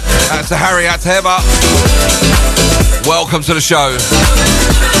at work. Out to Harry, out to Heather. Welcome to the show.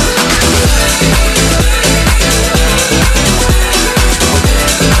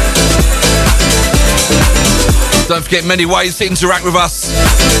 Don't forget many ways to interact with us.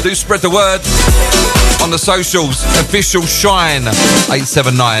 Do spread the word on the socials. Official Shine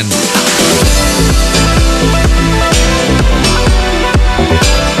 879.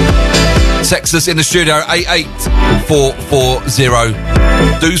 Text us in the studio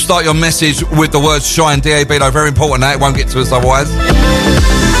 88440. Do start your message with the word Shine, DAB though, very important that, it won't get to us otherwise.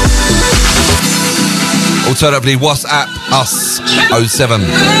 Alternatively, WhatsApp us 07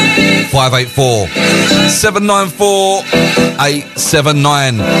 584 794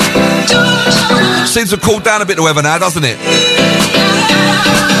 879. Seems to have cooled down a bit the weather now, doesn't it?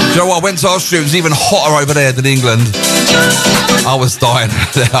 Do you know what? I went to Austria, it was even hotter over there than England. I was dying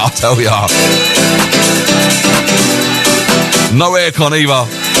there, I'll tell you. No aircon either.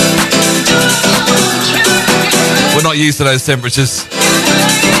 We're not used to those temperatures.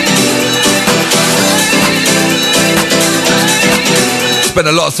 Spent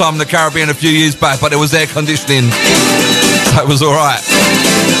a lot of time in the Caribbean a few years back, but there was air conditioning. That was all right.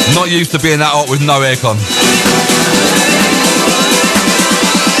 Not used to being that hot with no aircon.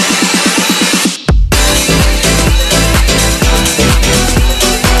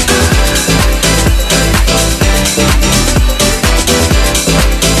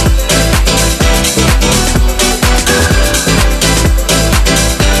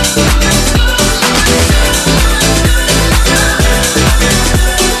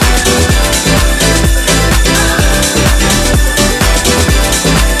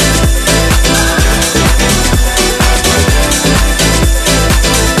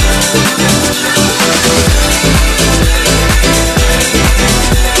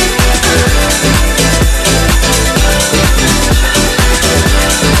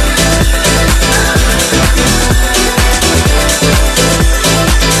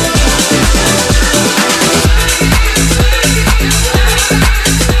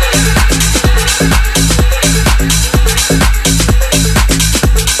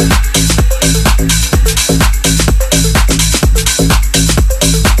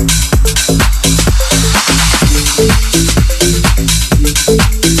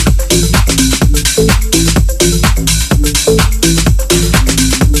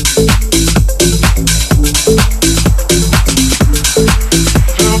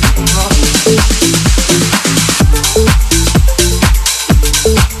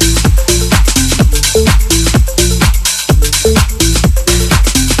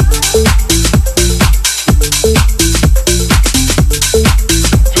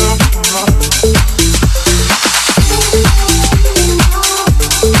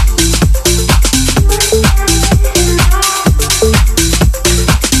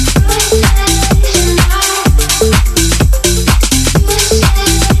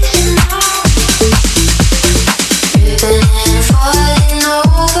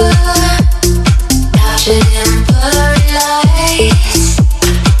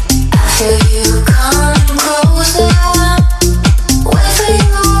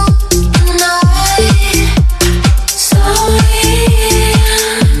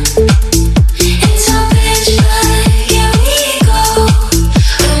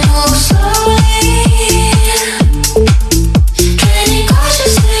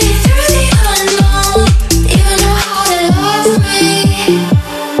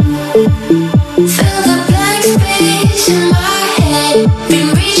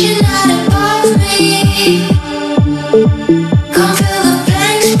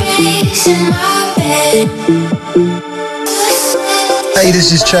 Hey,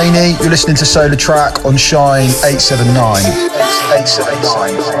 this is Cheney. You're listening to SolarTrak on Shine 879.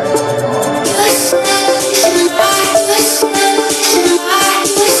 879.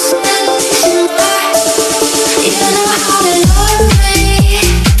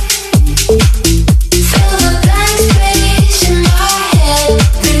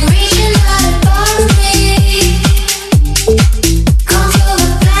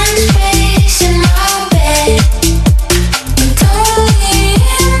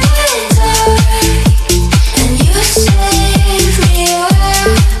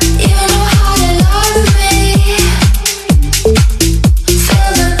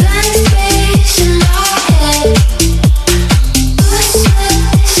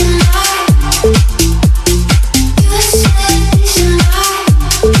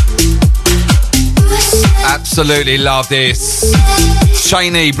 Absolutely love this.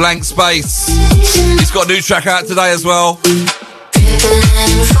 Cheney, Blank Space. He's got a new track out today as well. Dripping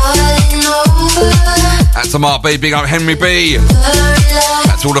and falling over. That's a Mark B, big up Henry B.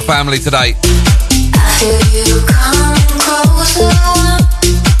 That's all the family today. I feel you coming closer.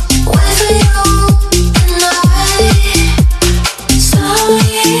 Wait for you tonight.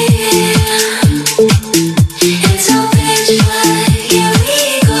 Slowly, it's a pitch black. Here we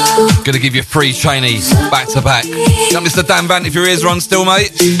go. Gonna give you 3 Cheney back to back. Got Mr. Dan Vant if your ears are on still,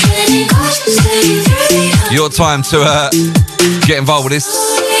 mate. Your time to get involved with this.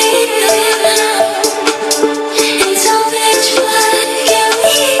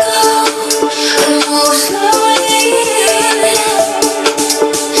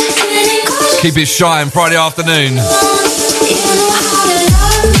 Keep it shy on Friday afternoon.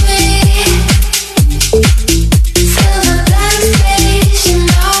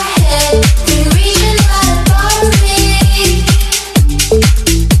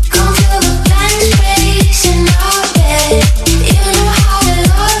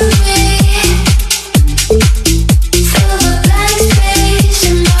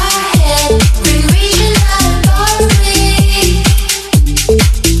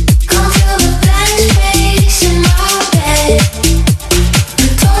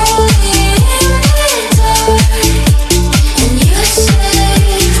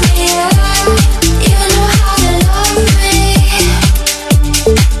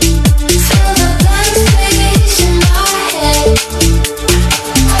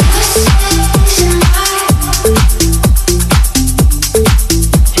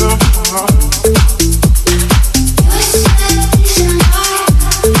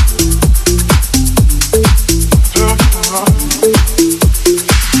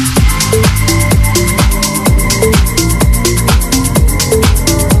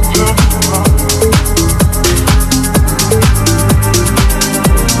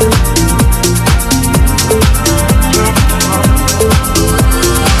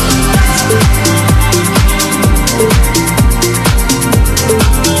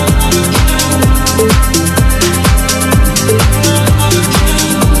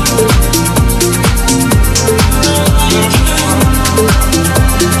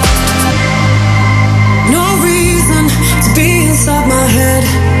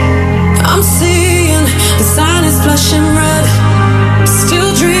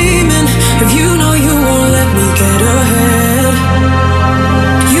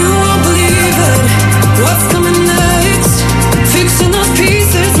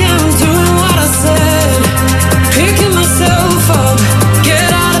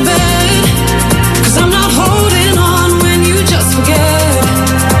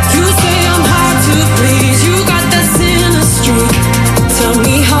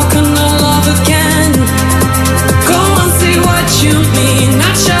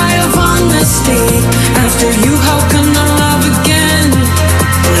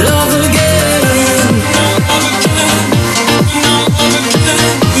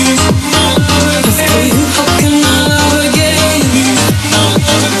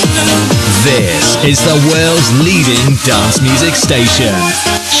 Is the world's leading dance music station,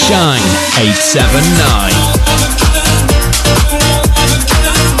 Shine 879.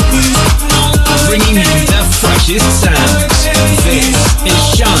 Bringing you the freshest sounds. This is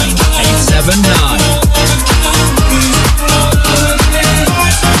Shine 879.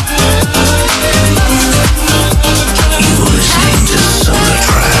 You're listening to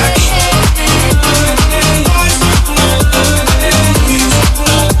SolarTrak.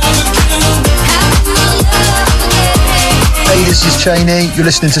 Hey, this is Cheney. You're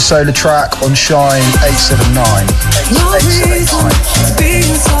listening to SolarTrak on Shine 879. No reason to be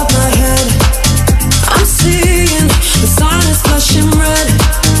inside my head. I'm seeing the sign is flashing red.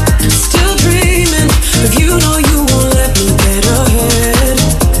 Still dreaming of you, know you won't let me get ahead.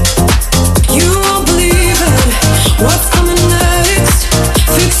 You won't believe it, what's coming next?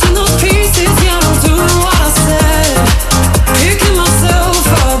 Fixing those pieces, yeah, I'm doing what I said. Picking myself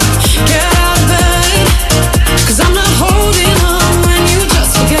up, get out of bed. 'Cause I'm not holding on when you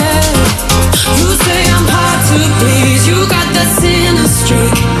just forget. You say I'm hard to please, you got that sinner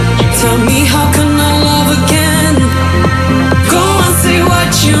streak. Tell me how can I love again? Go on, say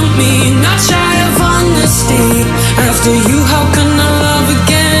what you mean, not shy of honesty. After you, how can I love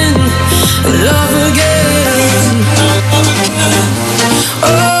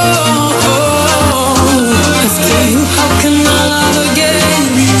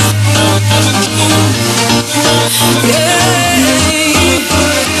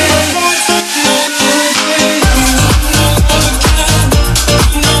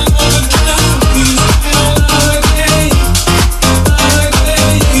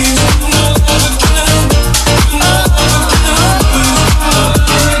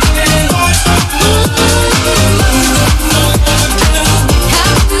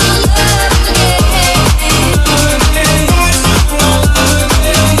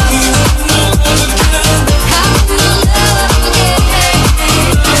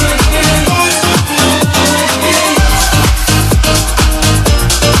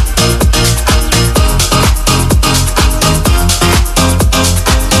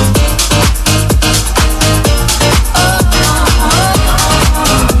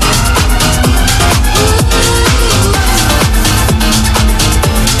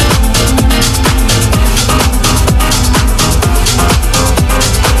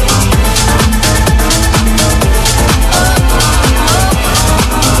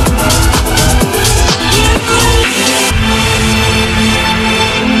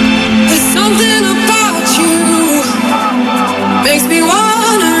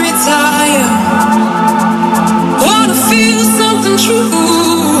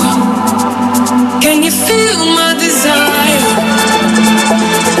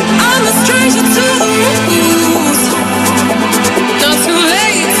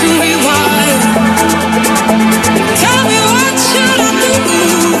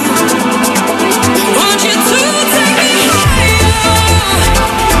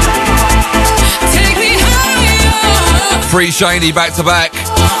Free Shaney back to back.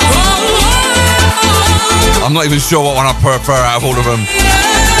 I'm not even sure what one I prefer out of all of them.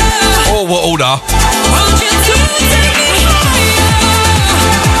 Or what order.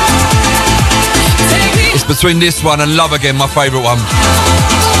 It's between this one and Love Again, my favourite one.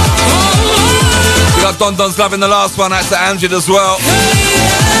 We got Don Don's loving the last one. That's to Amjad as well.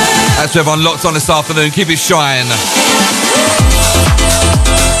 That's to everyone locked on this afternoon. Keep it shine.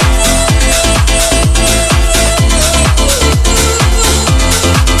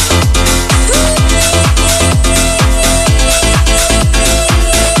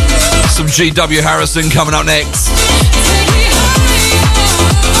 Some GW Harrison coming up next.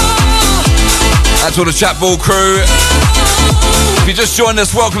 That's all the Chatball crew. If you just joined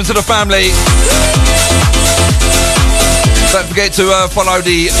us, welcome to the family. Don't forget to follow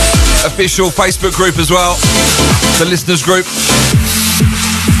the official Facebook group as well, the listeners group.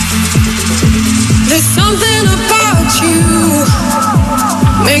 There's something about you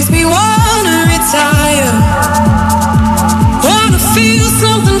makes me wanna retire. Wanna feel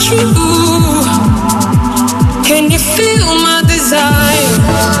something true. Can you feel my desire?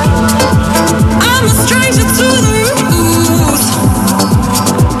 I'm a stranger to the rules.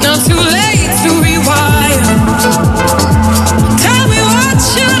 Not too late to rewire. Tell me what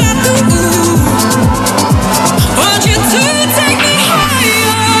should I do? Want you to take me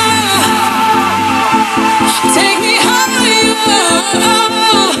higher. Take me higher.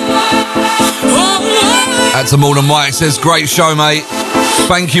 That's a more than Mike says, great show, mate.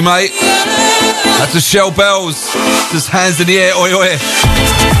 Thank you, mate. That's a Shell Bells. Just hands in the air, oi oi.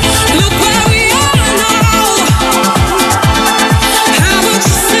 Look where we are now. How would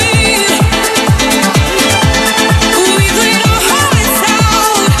you see it? We played our hearts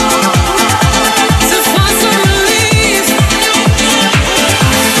out to find some relief.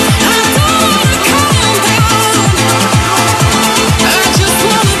 I don't wanna calm down. I just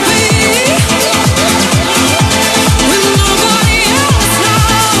wanna be with nobody else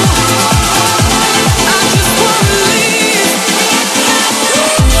now. I just wanna leave.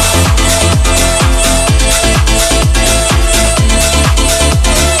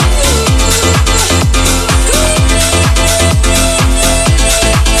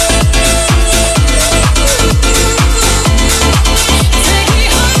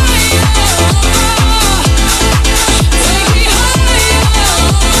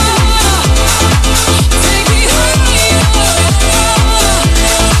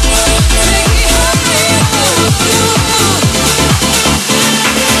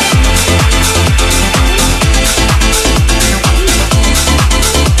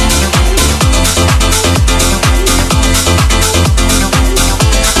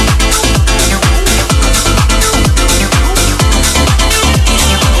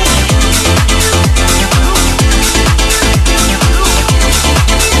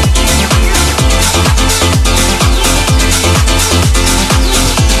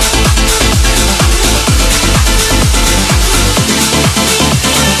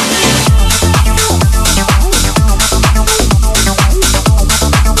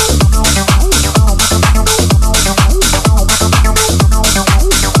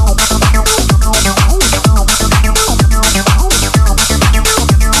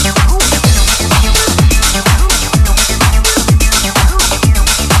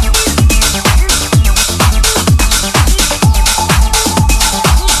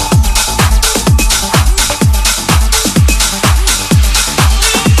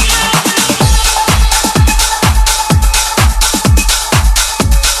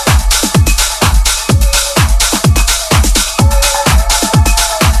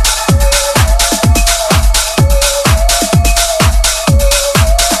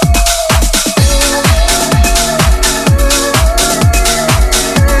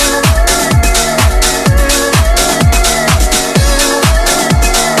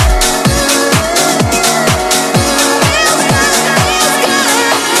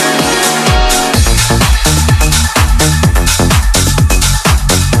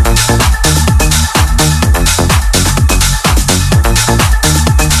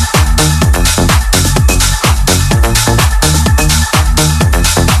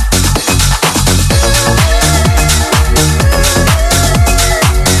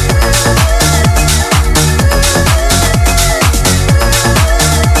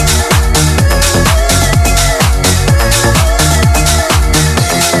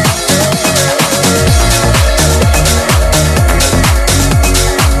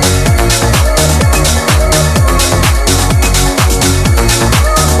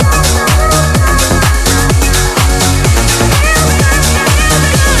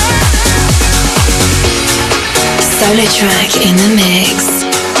 SolarTrak in the mix.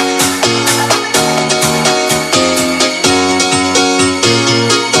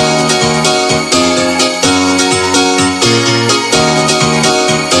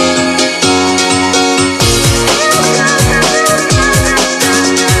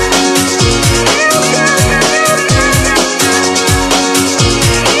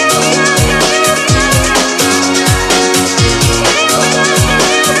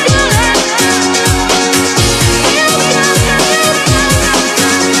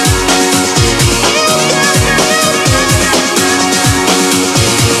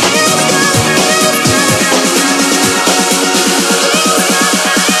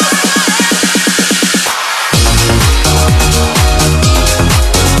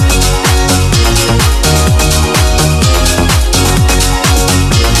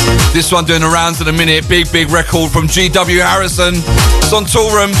 This one doing the rounds in a minute. Big record from G.W. Harrison. It's on Tool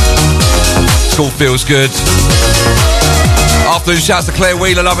Room. It's called Feels Good. Afternoon shouts to Claire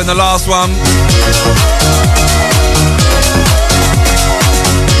Wheeler, loving the last one.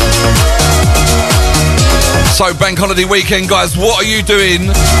 So, bank holiday weekend, guys, what are you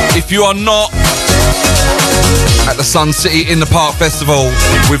doing if you are not at the Sun City in the Park Festival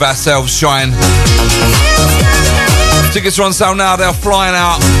with ourselves, Shine? Tickets are on sale now, they're flying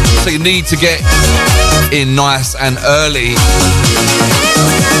out, so you need to get in nice and early.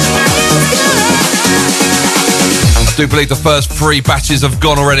 I do believe the first 3 batches have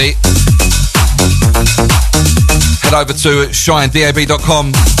gone already. Head over to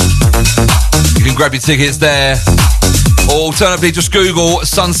shinedab.com. You can grab your tickets there. Or alternatively, just Google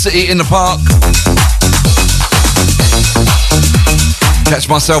Sun City in the Park. Catch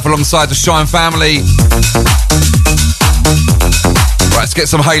myself alongside the Shine family. Right, let's get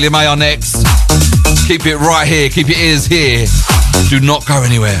some Hayley Mayer next. Keep it right here. Keep your ears here. Do not go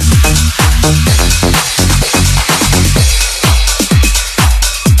anywhere.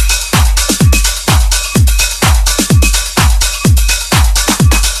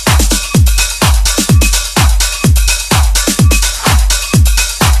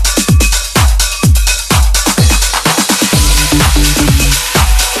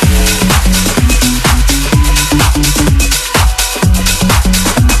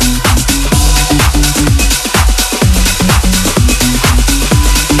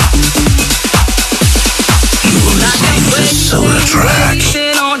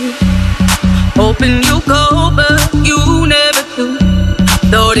 Hoping you go, but you never do.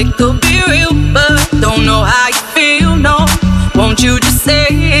 Thought it could be real, but don't know how you feel, no. Won't you just say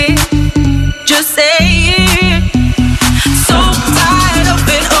it? Just say it. So tired of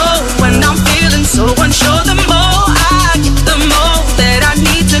it all when I'm feeling so unsure. The more I get, the more that I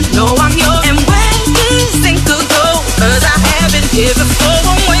need to know I'm yours. And when this thing could go, cause I haven't here before,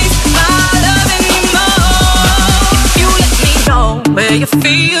 won't waste my love anymore. If you let me know where your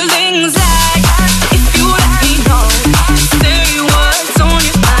feelings lie.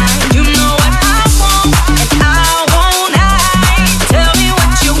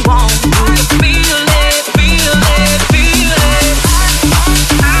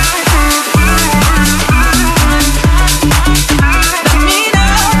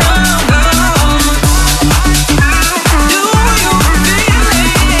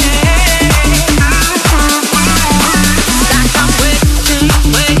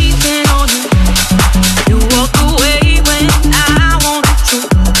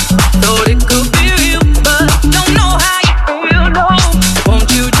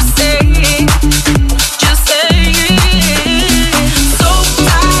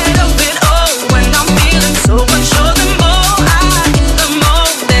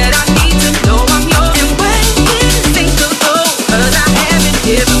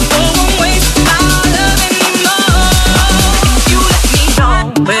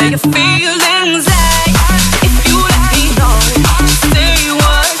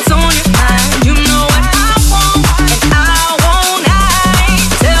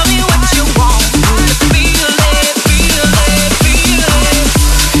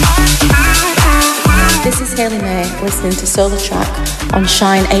 Listening to SolarTrak on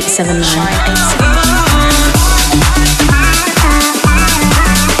Shine 879.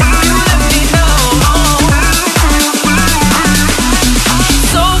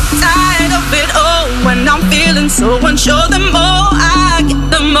 So tired of it all when I'm feeling so unsure. The more I get,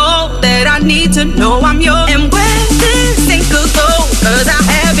 the more that I need to know I'm yours. And where this thing could go, cause I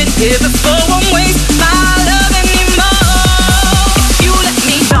haven't here before, won't waste my love anymore. If you let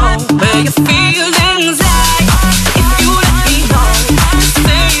me know where your feelings lie.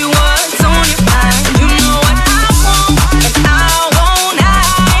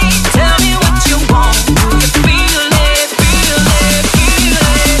 Feel it.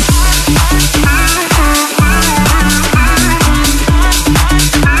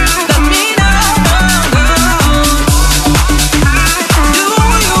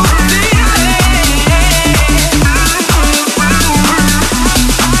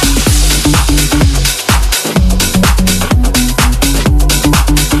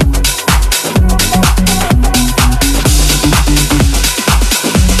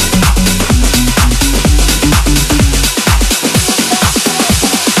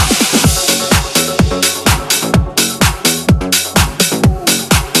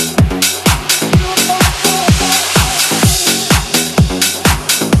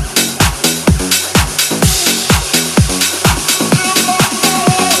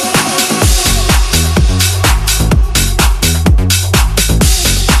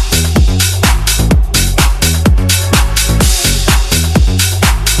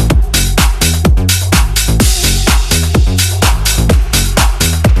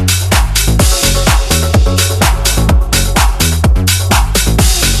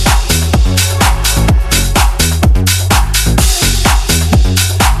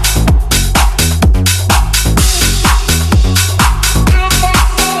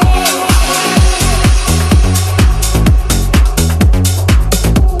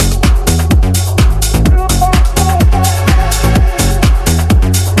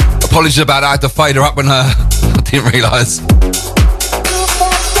 Apologies about that. I had to fade her up when I didn't realise.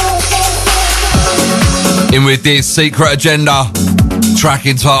 In with this Secret Agenda track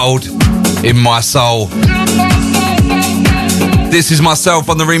entitled In My Soul. This is myself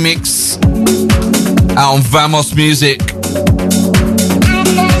on the remix out on Vamos Music.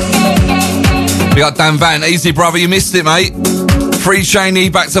 We got Dan Van. Easy, brother, you missed it, mate. Free Cheney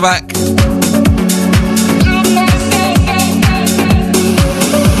back to back.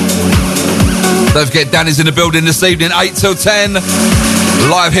 Don't forget, Danny's in the building this evening, 8 till 10,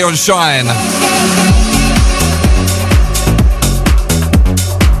 live here on Shine.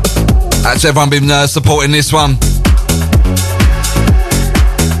 That's everyone been supporting this one.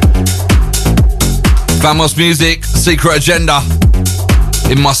 Vamos Music, Secret Agenda,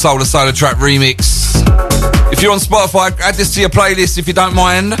 In My Soul, the SolarTrak remix. If you're on Spotify, add this to your playlist if you don't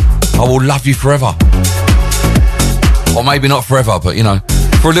mind. I will love you forever. Or maybe not forever, but you know,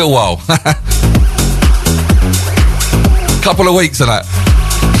 for a little while. Couple of weeks of that.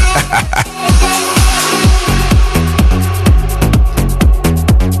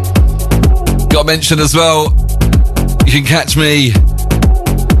 Got to mention as well, you can catch me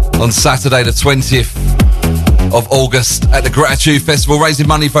on Saturday the 20th of August at the Gratitude Festival, raising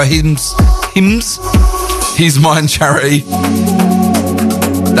money for Hymns, His Mind charity.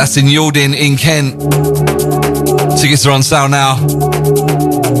 That's in Yalding in Kent. Tickets are on sale now.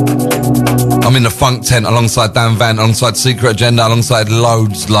 I'm in the funk tent alongside Dan Van, alongside Secret Agenda, alongside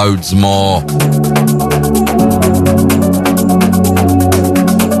loads more.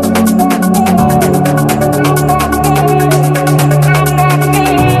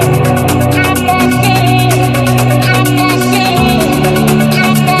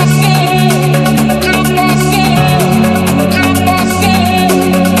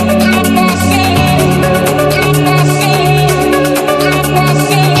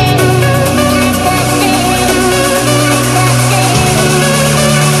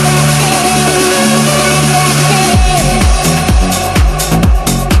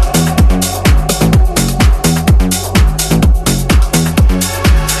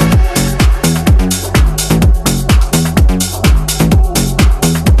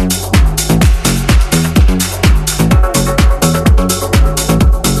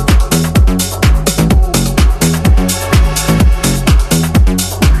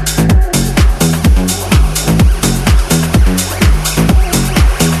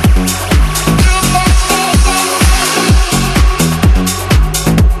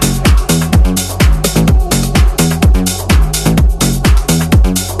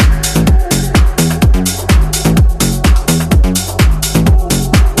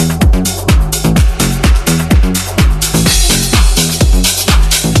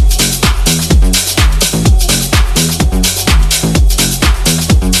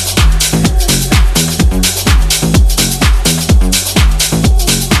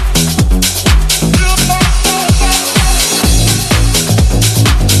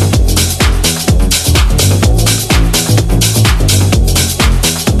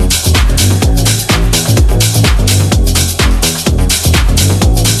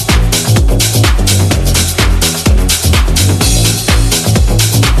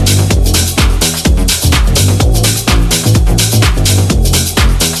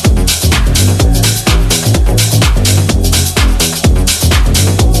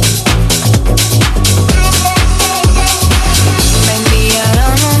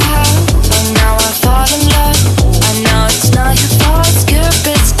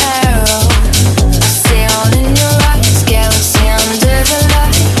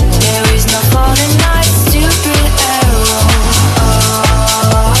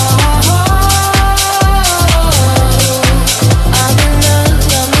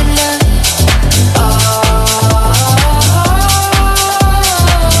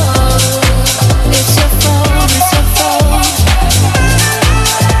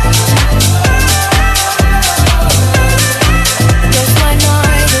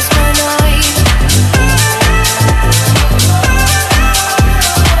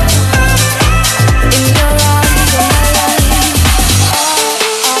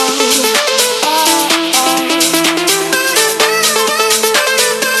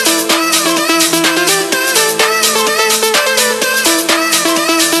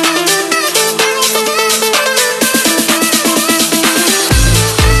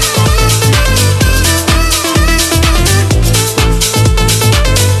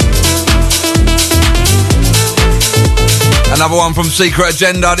 Another one from Secret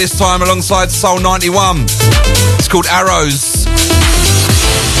Agenda, this time alongside Soul 91. It's called Arrows.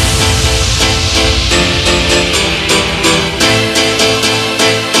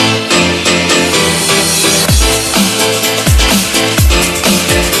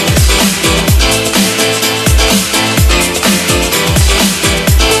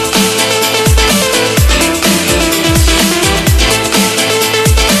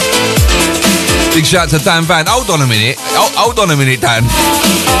 shout out to Dan Van. Hold on a minute. Hold on a minute, Dan.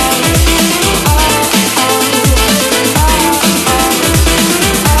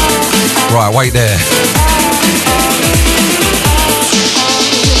 Right, wait there.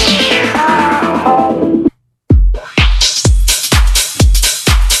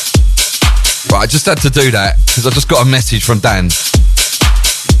 Right, I just had to do that because I just got a message from Dan.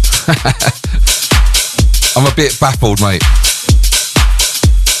 I'm a bit baffled, mate.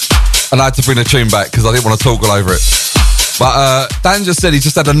 And I had to bring the tune back because I didn't want to talk all over it. But Dan just said he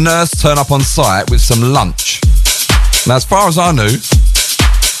just had a nurse turn up on site with some lunch. Now, as far as I knew,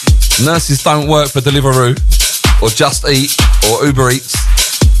 nurses don't work for Deliveroo or Just Eat or Uber Eats.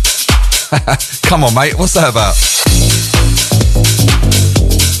 Come on, mate, what's that about?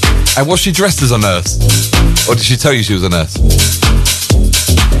 And was she dressed as a nurse? Or did she tell you she was a nurse?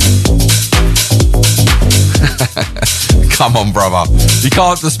 Come on, brother. You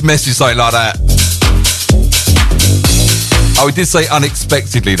can't just message something like that. Oh, he did say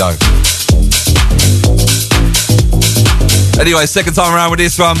unexpectedly, though. Anyway, second time around with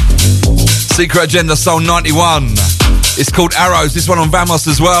this one. Secret Agenda Soul 91. It's called Arrows. This one on Vamos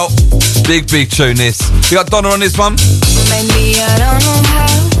as well. Big tune, this. We got Donna on this one. Maybe I don't know how,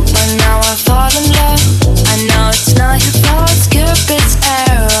 but now I fall in love. I know it's not your fault, Cupid's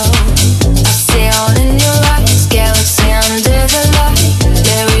arrow. I see all in your eyes, galaxy under the light.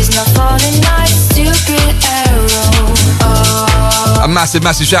 There is no falling night, stupid arrow. Oh. A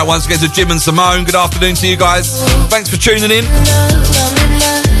massive shout once again to Jim and Simone. Good afternoon to you guys. Thanks for tuning in.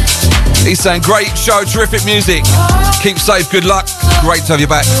 He's saying great show, terrific music. Keep safe, good luck. Great to have you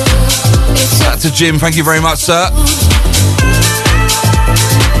back. Shout out to Jim, thank you very much, sir.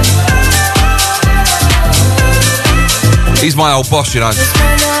 He's my old boss, you know.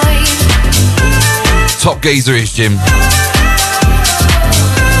 Top geezer is Jim.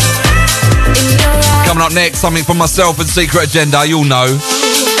 Coming up next, something from myself and Secret Agenda, you'll know.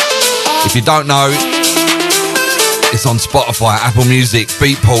 If you don't know, it's on Spotify, Apple Music,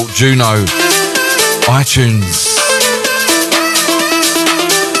 Beatport, Juno, iTunes.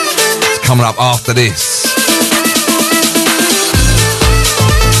 It's coming up after this.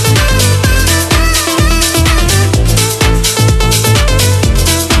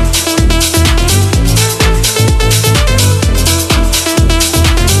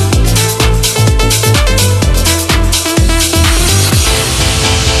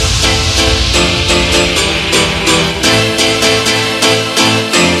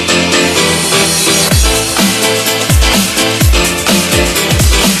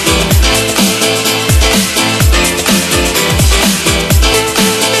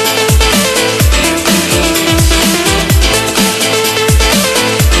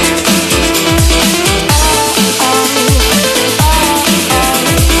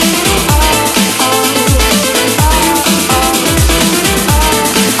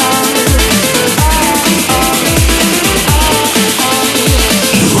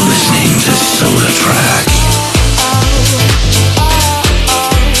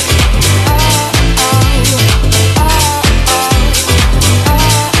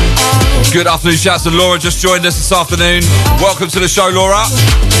 Good afternoon, shouts to Laura, just joined us this afternoon. Welcome to the show, Laura.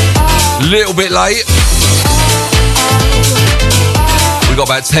 Little bit late. We've got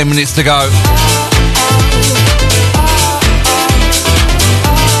about 10 minutes to go.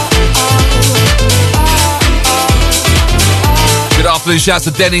 Good afternoon, shouts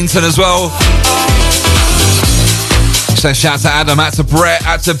to Dennington as well. So shout to Adam, out to Brett,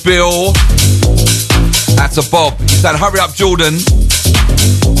 out to Bill, out to Bob. He said, hurry up, Jordan.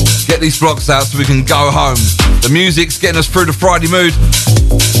 Get these blocks out so we can go home. The music's getting us through the Friday mood.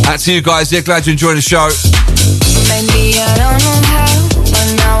 Out to you guys, yeah, glad you enjoyed the show. Maybe I don't know how,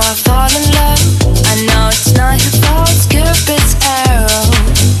 but now I fall in love. I know it's not your fault, Cupid's arrow.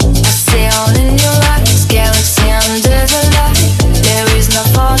 I see all in your eyes, galaxy under the light. There is no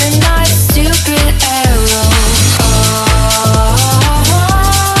falling night, stupid arrow.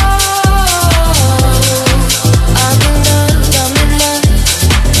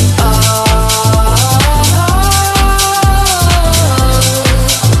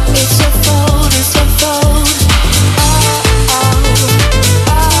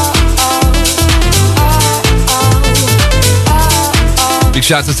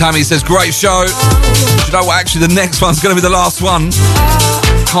 Shout out to Tammy, says great show. Do you know what, actually the next one's going to be the last one.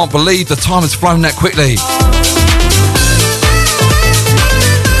 Can't believe the time has flown that quickly.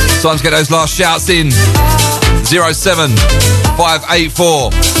 Time to get those last shouts in.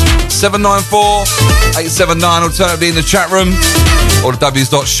 07584 794 879, alternatively in the chat room, or the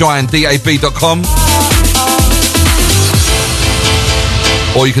w's.shinedab.com,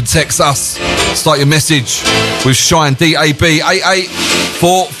 or you can text us Start your message with Shine DAB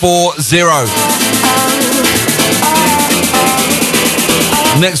 88440.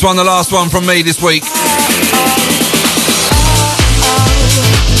 Next one, the last one from me this week.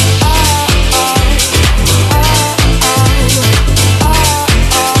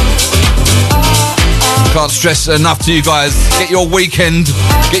 Can't stress enough to you guys. Get your weekend,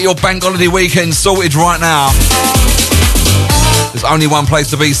 get your bank holiday weekend sorted right now. There's only one place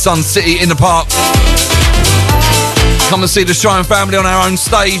to be, Sun City in the Park. Come and see the Shine family on our own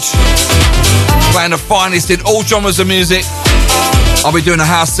stage, playing the finest in all genres of music. I'll be doing a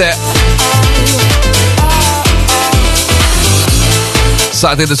house set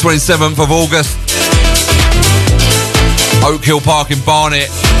Saturday the 27th of August, Oak Hill Park in Barnet.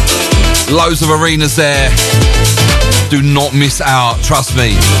 Loads of arenas there. Do not miss out, trust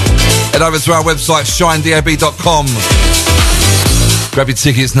me. Head over to our website, shinedab.com. Grab your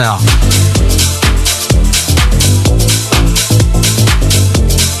tickets now.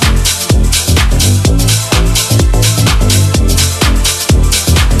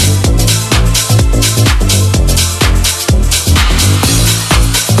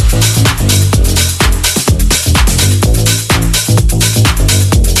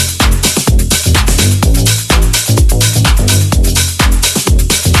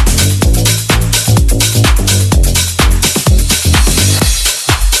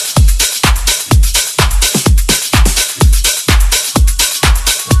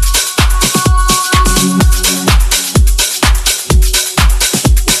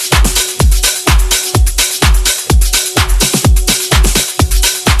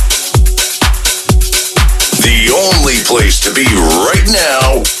 Place to be right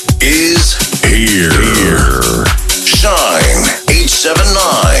now is here. Shine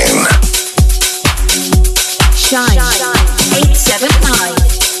 879. Shine 879.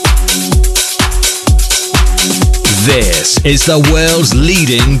 This is the world's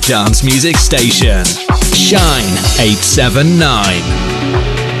leading dance music station. Shine 879.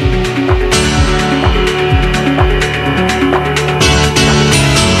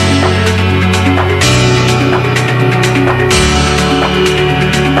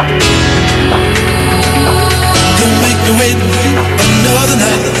 Wait another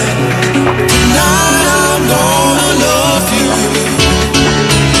night. Tonight I'm gonna love you.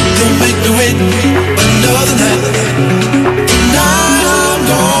 Don't make me wait another night. Tonight I'm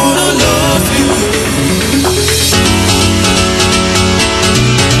gonna love you.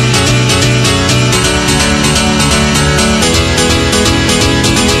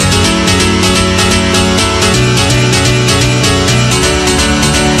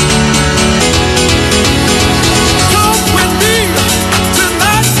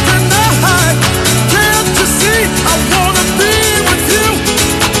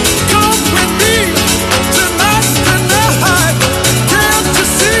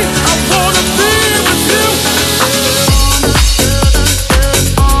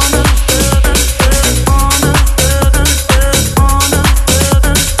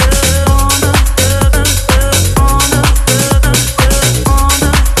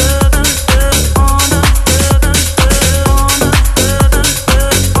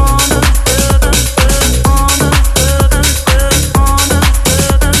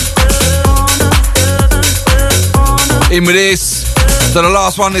 In with this. So the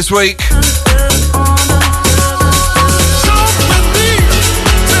last one this week.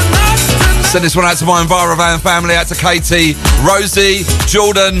 Send this one out to my EnviroVan family, out to Katie, Rosie,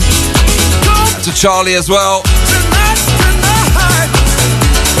 Jordan, out to Charlie as well.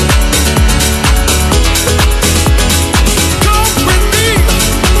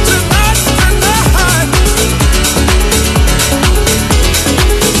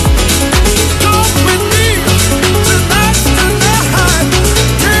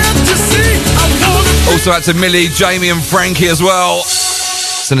 Also out to Millie, Jamie and Frankie as well.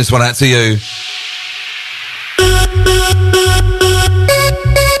 Send this one out to you.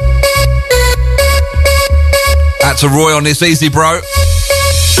 Out to Roy on this, easy bro.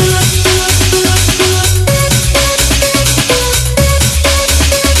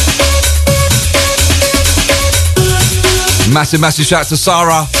 Massive, massive shout out to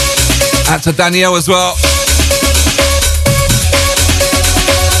Sarah. Out to Danielle as well.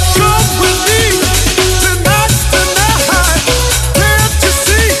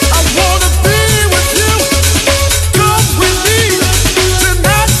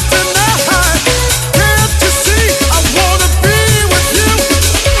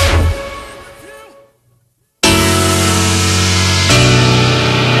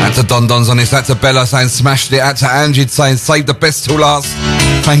 Out to Don Don's on this. Out to Bella saying smashed it. Out to Angie saying save the best till last.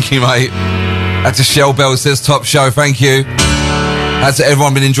 Thank you, mate. That's a Shell Bell says top show. Thank you. How's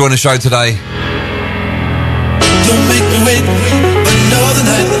everyone been enjoying the show today? Don't make me wait another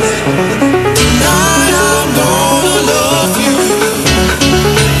night. Tonight I'm gonna love you.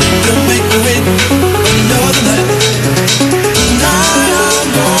 Don't make me wait another night. Tonight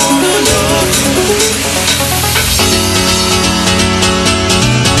I'm gonna love you.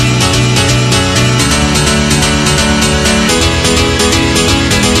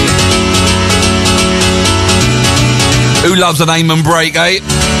 Who loves an aim and break, eh?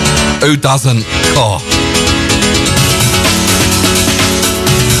 Who doesn't? Oh.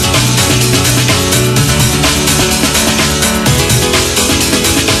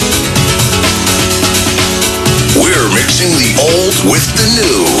 We're mixing the old with the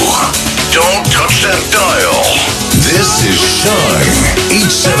new. Don't touch that dial. This is Shine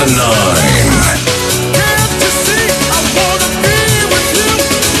 879.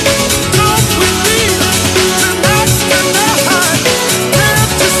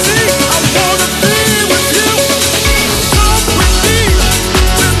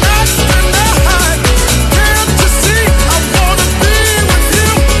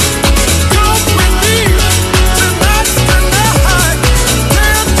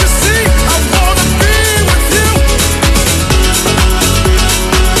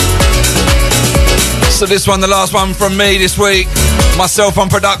 So this one, the last one from me this week. Myself on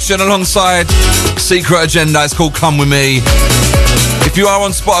production alongside Secret Agenda. It's called Come With Me. If you are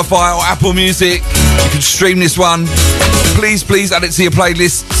on Spotify or Apple Music, you can stream this one. Please add it to your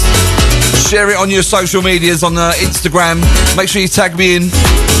playlists. Share it on your social medias, on Instagram. Make sure you tag me in.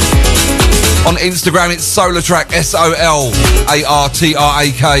 On Instagram, it's SolarTrak, SolarTrak.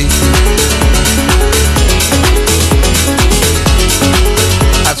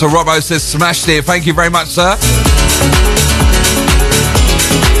 That's what Robbo says, smashed it. Thank you very much, sir.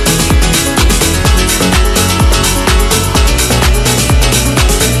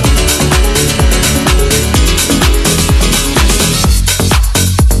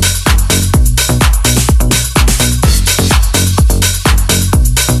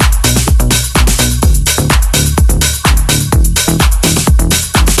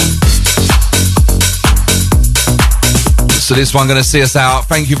 So this one going to see us out.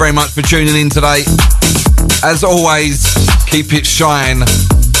 Thank you very much for tuning in today. As always, keep it shine.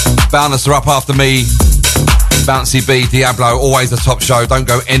 Boundless are up after me. Bouncy B, Diablo, always a top show. Don't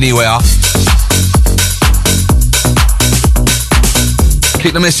go anywhere.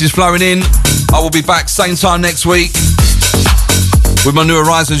 Keep the messages flowing in. I will be back same time next week with my New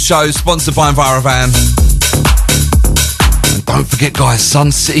Horizon show, sponsored by Envirovan. And don't forget, guys,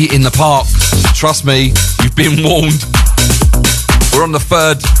 Sun City in the park. Trust me, you've been warned. We're on the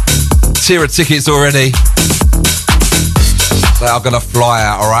 3rd tier of tickets already. They are going to fly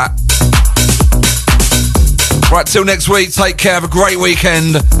out, all right? Right, till next week, take care, have a great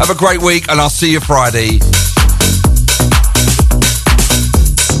weekend, have a great week, and I'll see you Friday.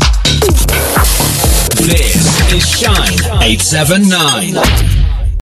 This is Shine 879.